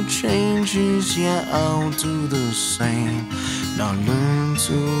road changes, yeah, I'll do the same. Now learn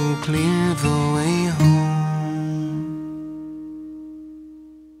to clear the way home.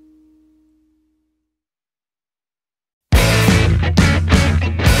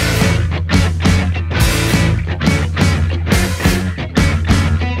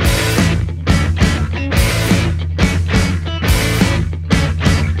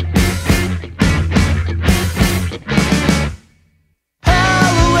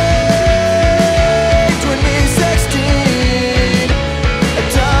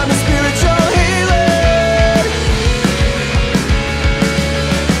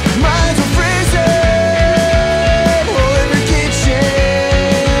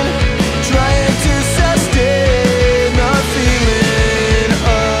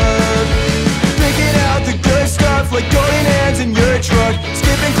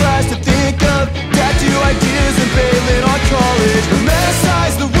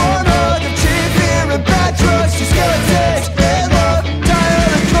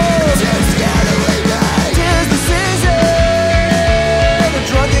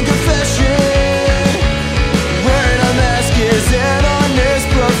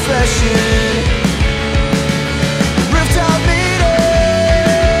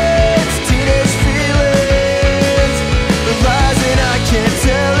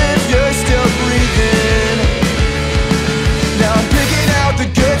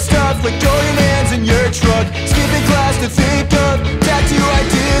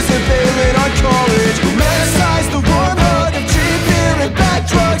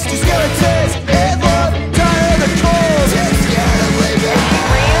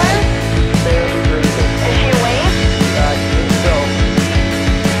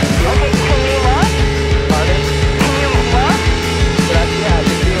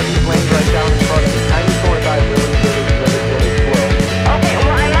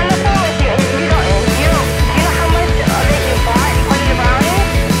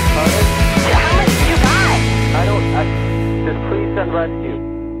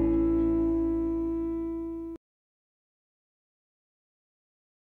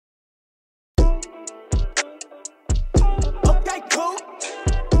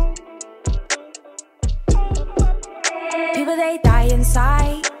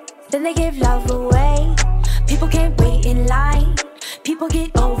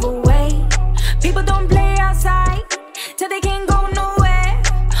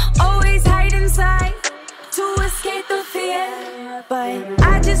 But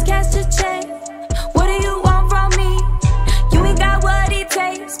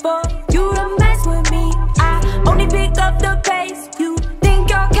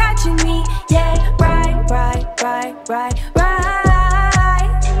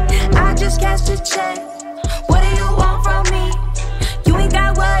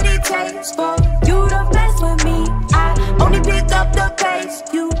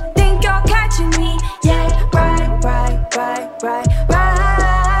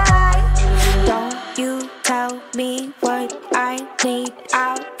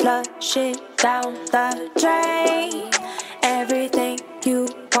you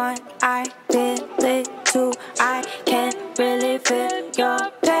want, I feel it too. I can't really feel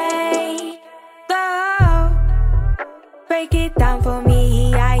your pain. Go, break it down for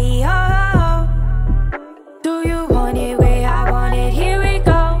me, do you want it where I want it? Here we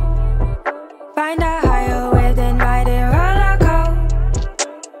go. Find a higher way, then ride it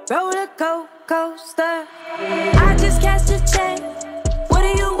roller coaster. I just cashed a check. What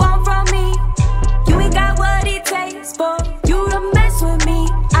do you want from me? You ain't got what it takes for you to mess with me.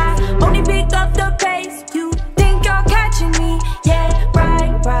 I only pick up the pace. You think you're catching me? Yeah,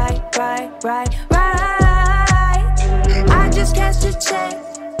 right. I just cashed a check.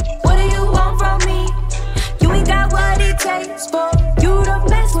 What do you want from me? You ain't got what it takes for you to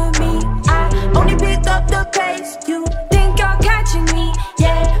mess with me. I only pick up the pace. You think you're catching me?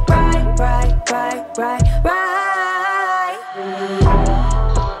 Yeah, right.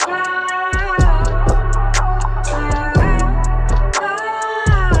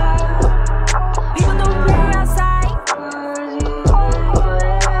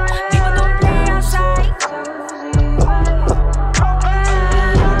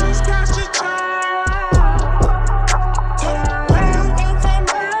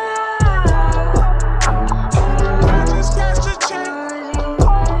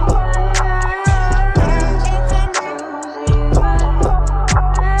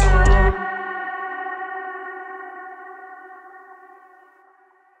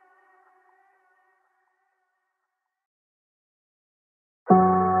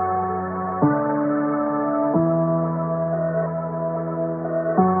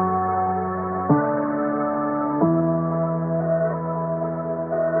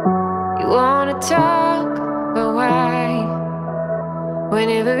 Talk, but why? When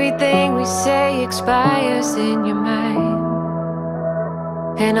everything we say expires in your mind,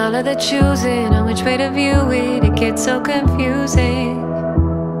 and all of the choosing on which way to view it, it gets so confusing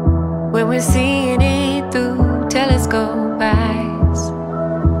when we're seeing it through telescope eyes.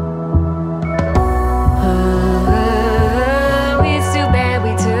 It's too bad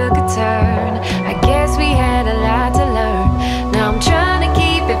we took a turn. I guess we had a lot to learn. Now I'm trying to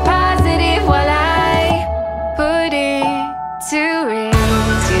keep it positive while I put it to rest.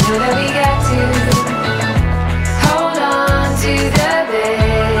 You know that we got to hold on to the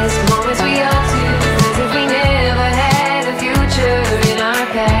best moments we all do, as if we never had a future in our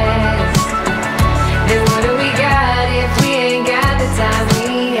past. Then what do we got if we ain't got the time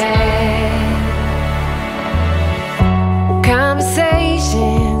we had?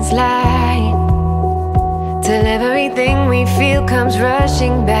 Conversations lie till everything we feel comes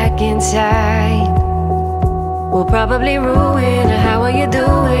rushing back inside. We'll probably ruin how are you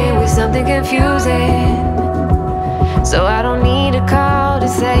doing with something confusing. So I don't need a call to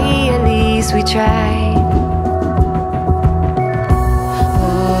say at least we tried.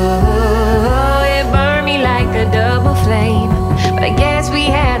 Oh, it burned me like a double flame, but I guess we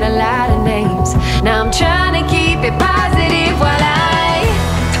had a lot of names. Now I'm trying to keep it positive while I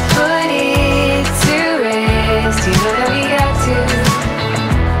put it to rest. You know that we got to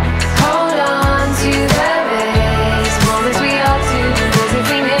hold on to the best moments we all do, as if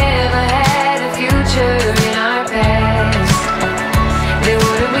we never had a future in our past. Then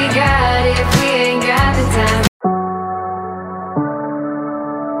what do we got if we ain't got the time?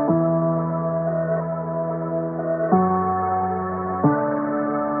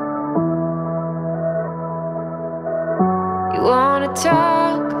 You wanna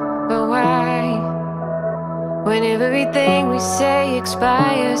talk, but why? When everything we say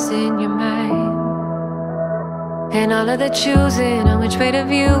expires in your mind, and all of the choosing on which way to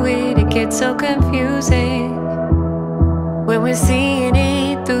view it, it gets so confusing when we're seeing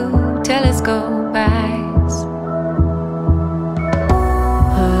it through telescope eyes.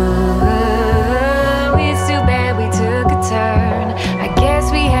 It's too bad we took a turn. I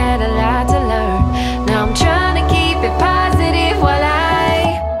guess we had a lot to learn. Now I'm trying to keep it positive while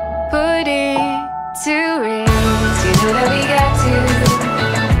I put it to rest. You know that we got to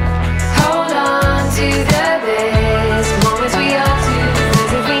hold on to the best moments we all do,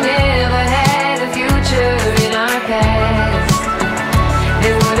 as if we never had a future in our past.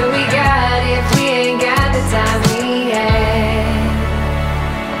 Then what do we got if we ain't got the time we had?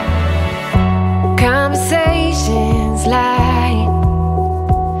 Conversations lie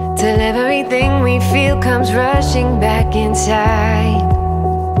till everything we feel comes rushing back inside.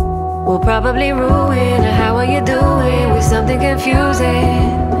 We'll probably ruin how are you doing with something confusing.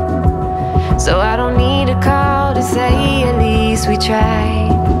 So I don't need a call to say at least we tried.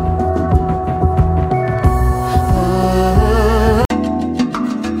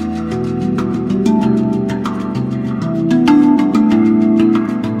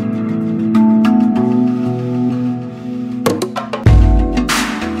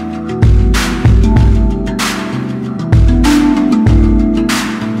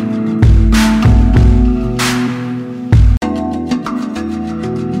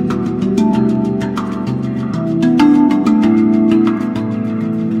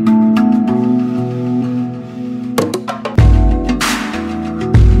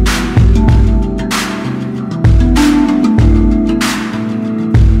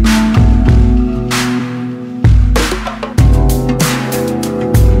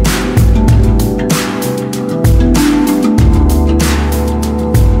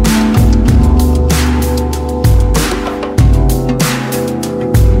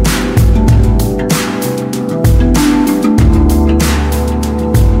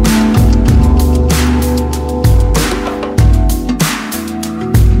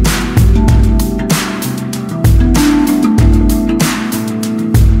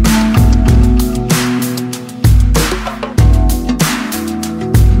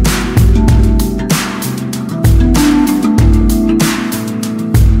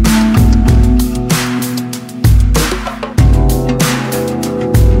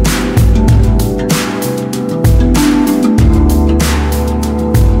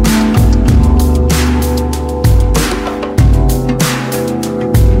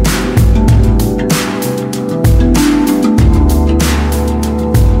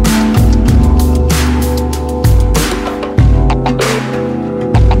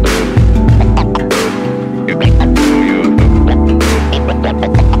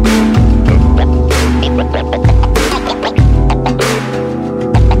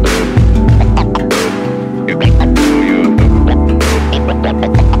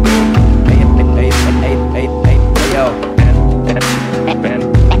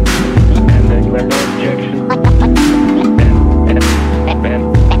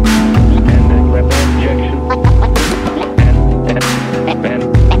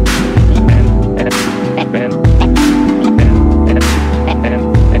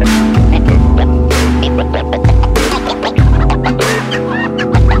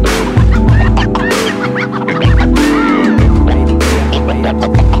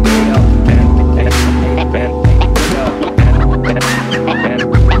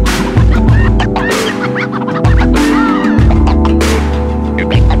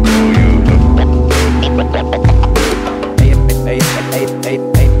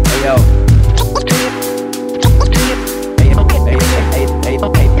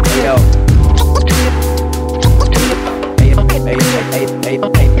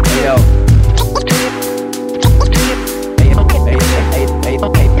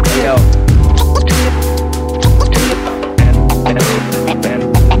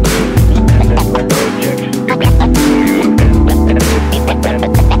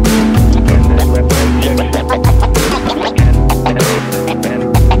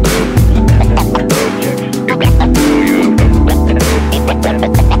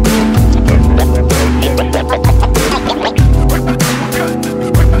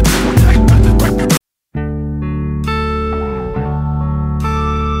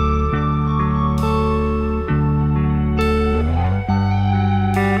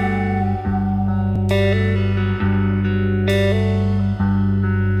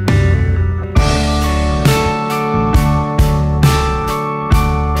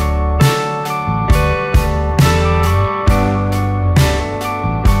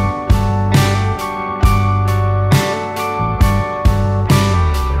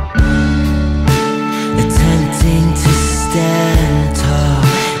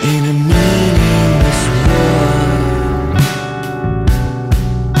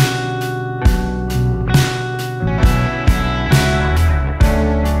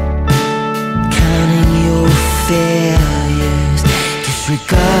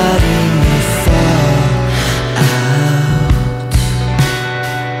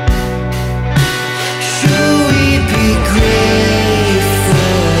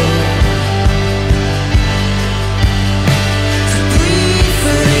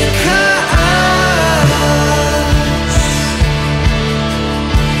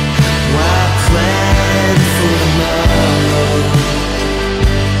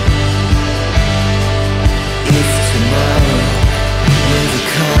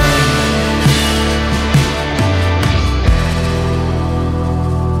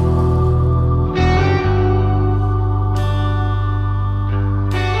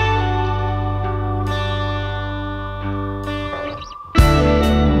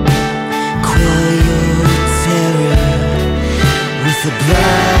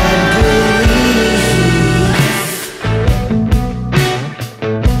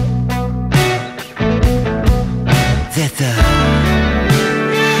 Aida.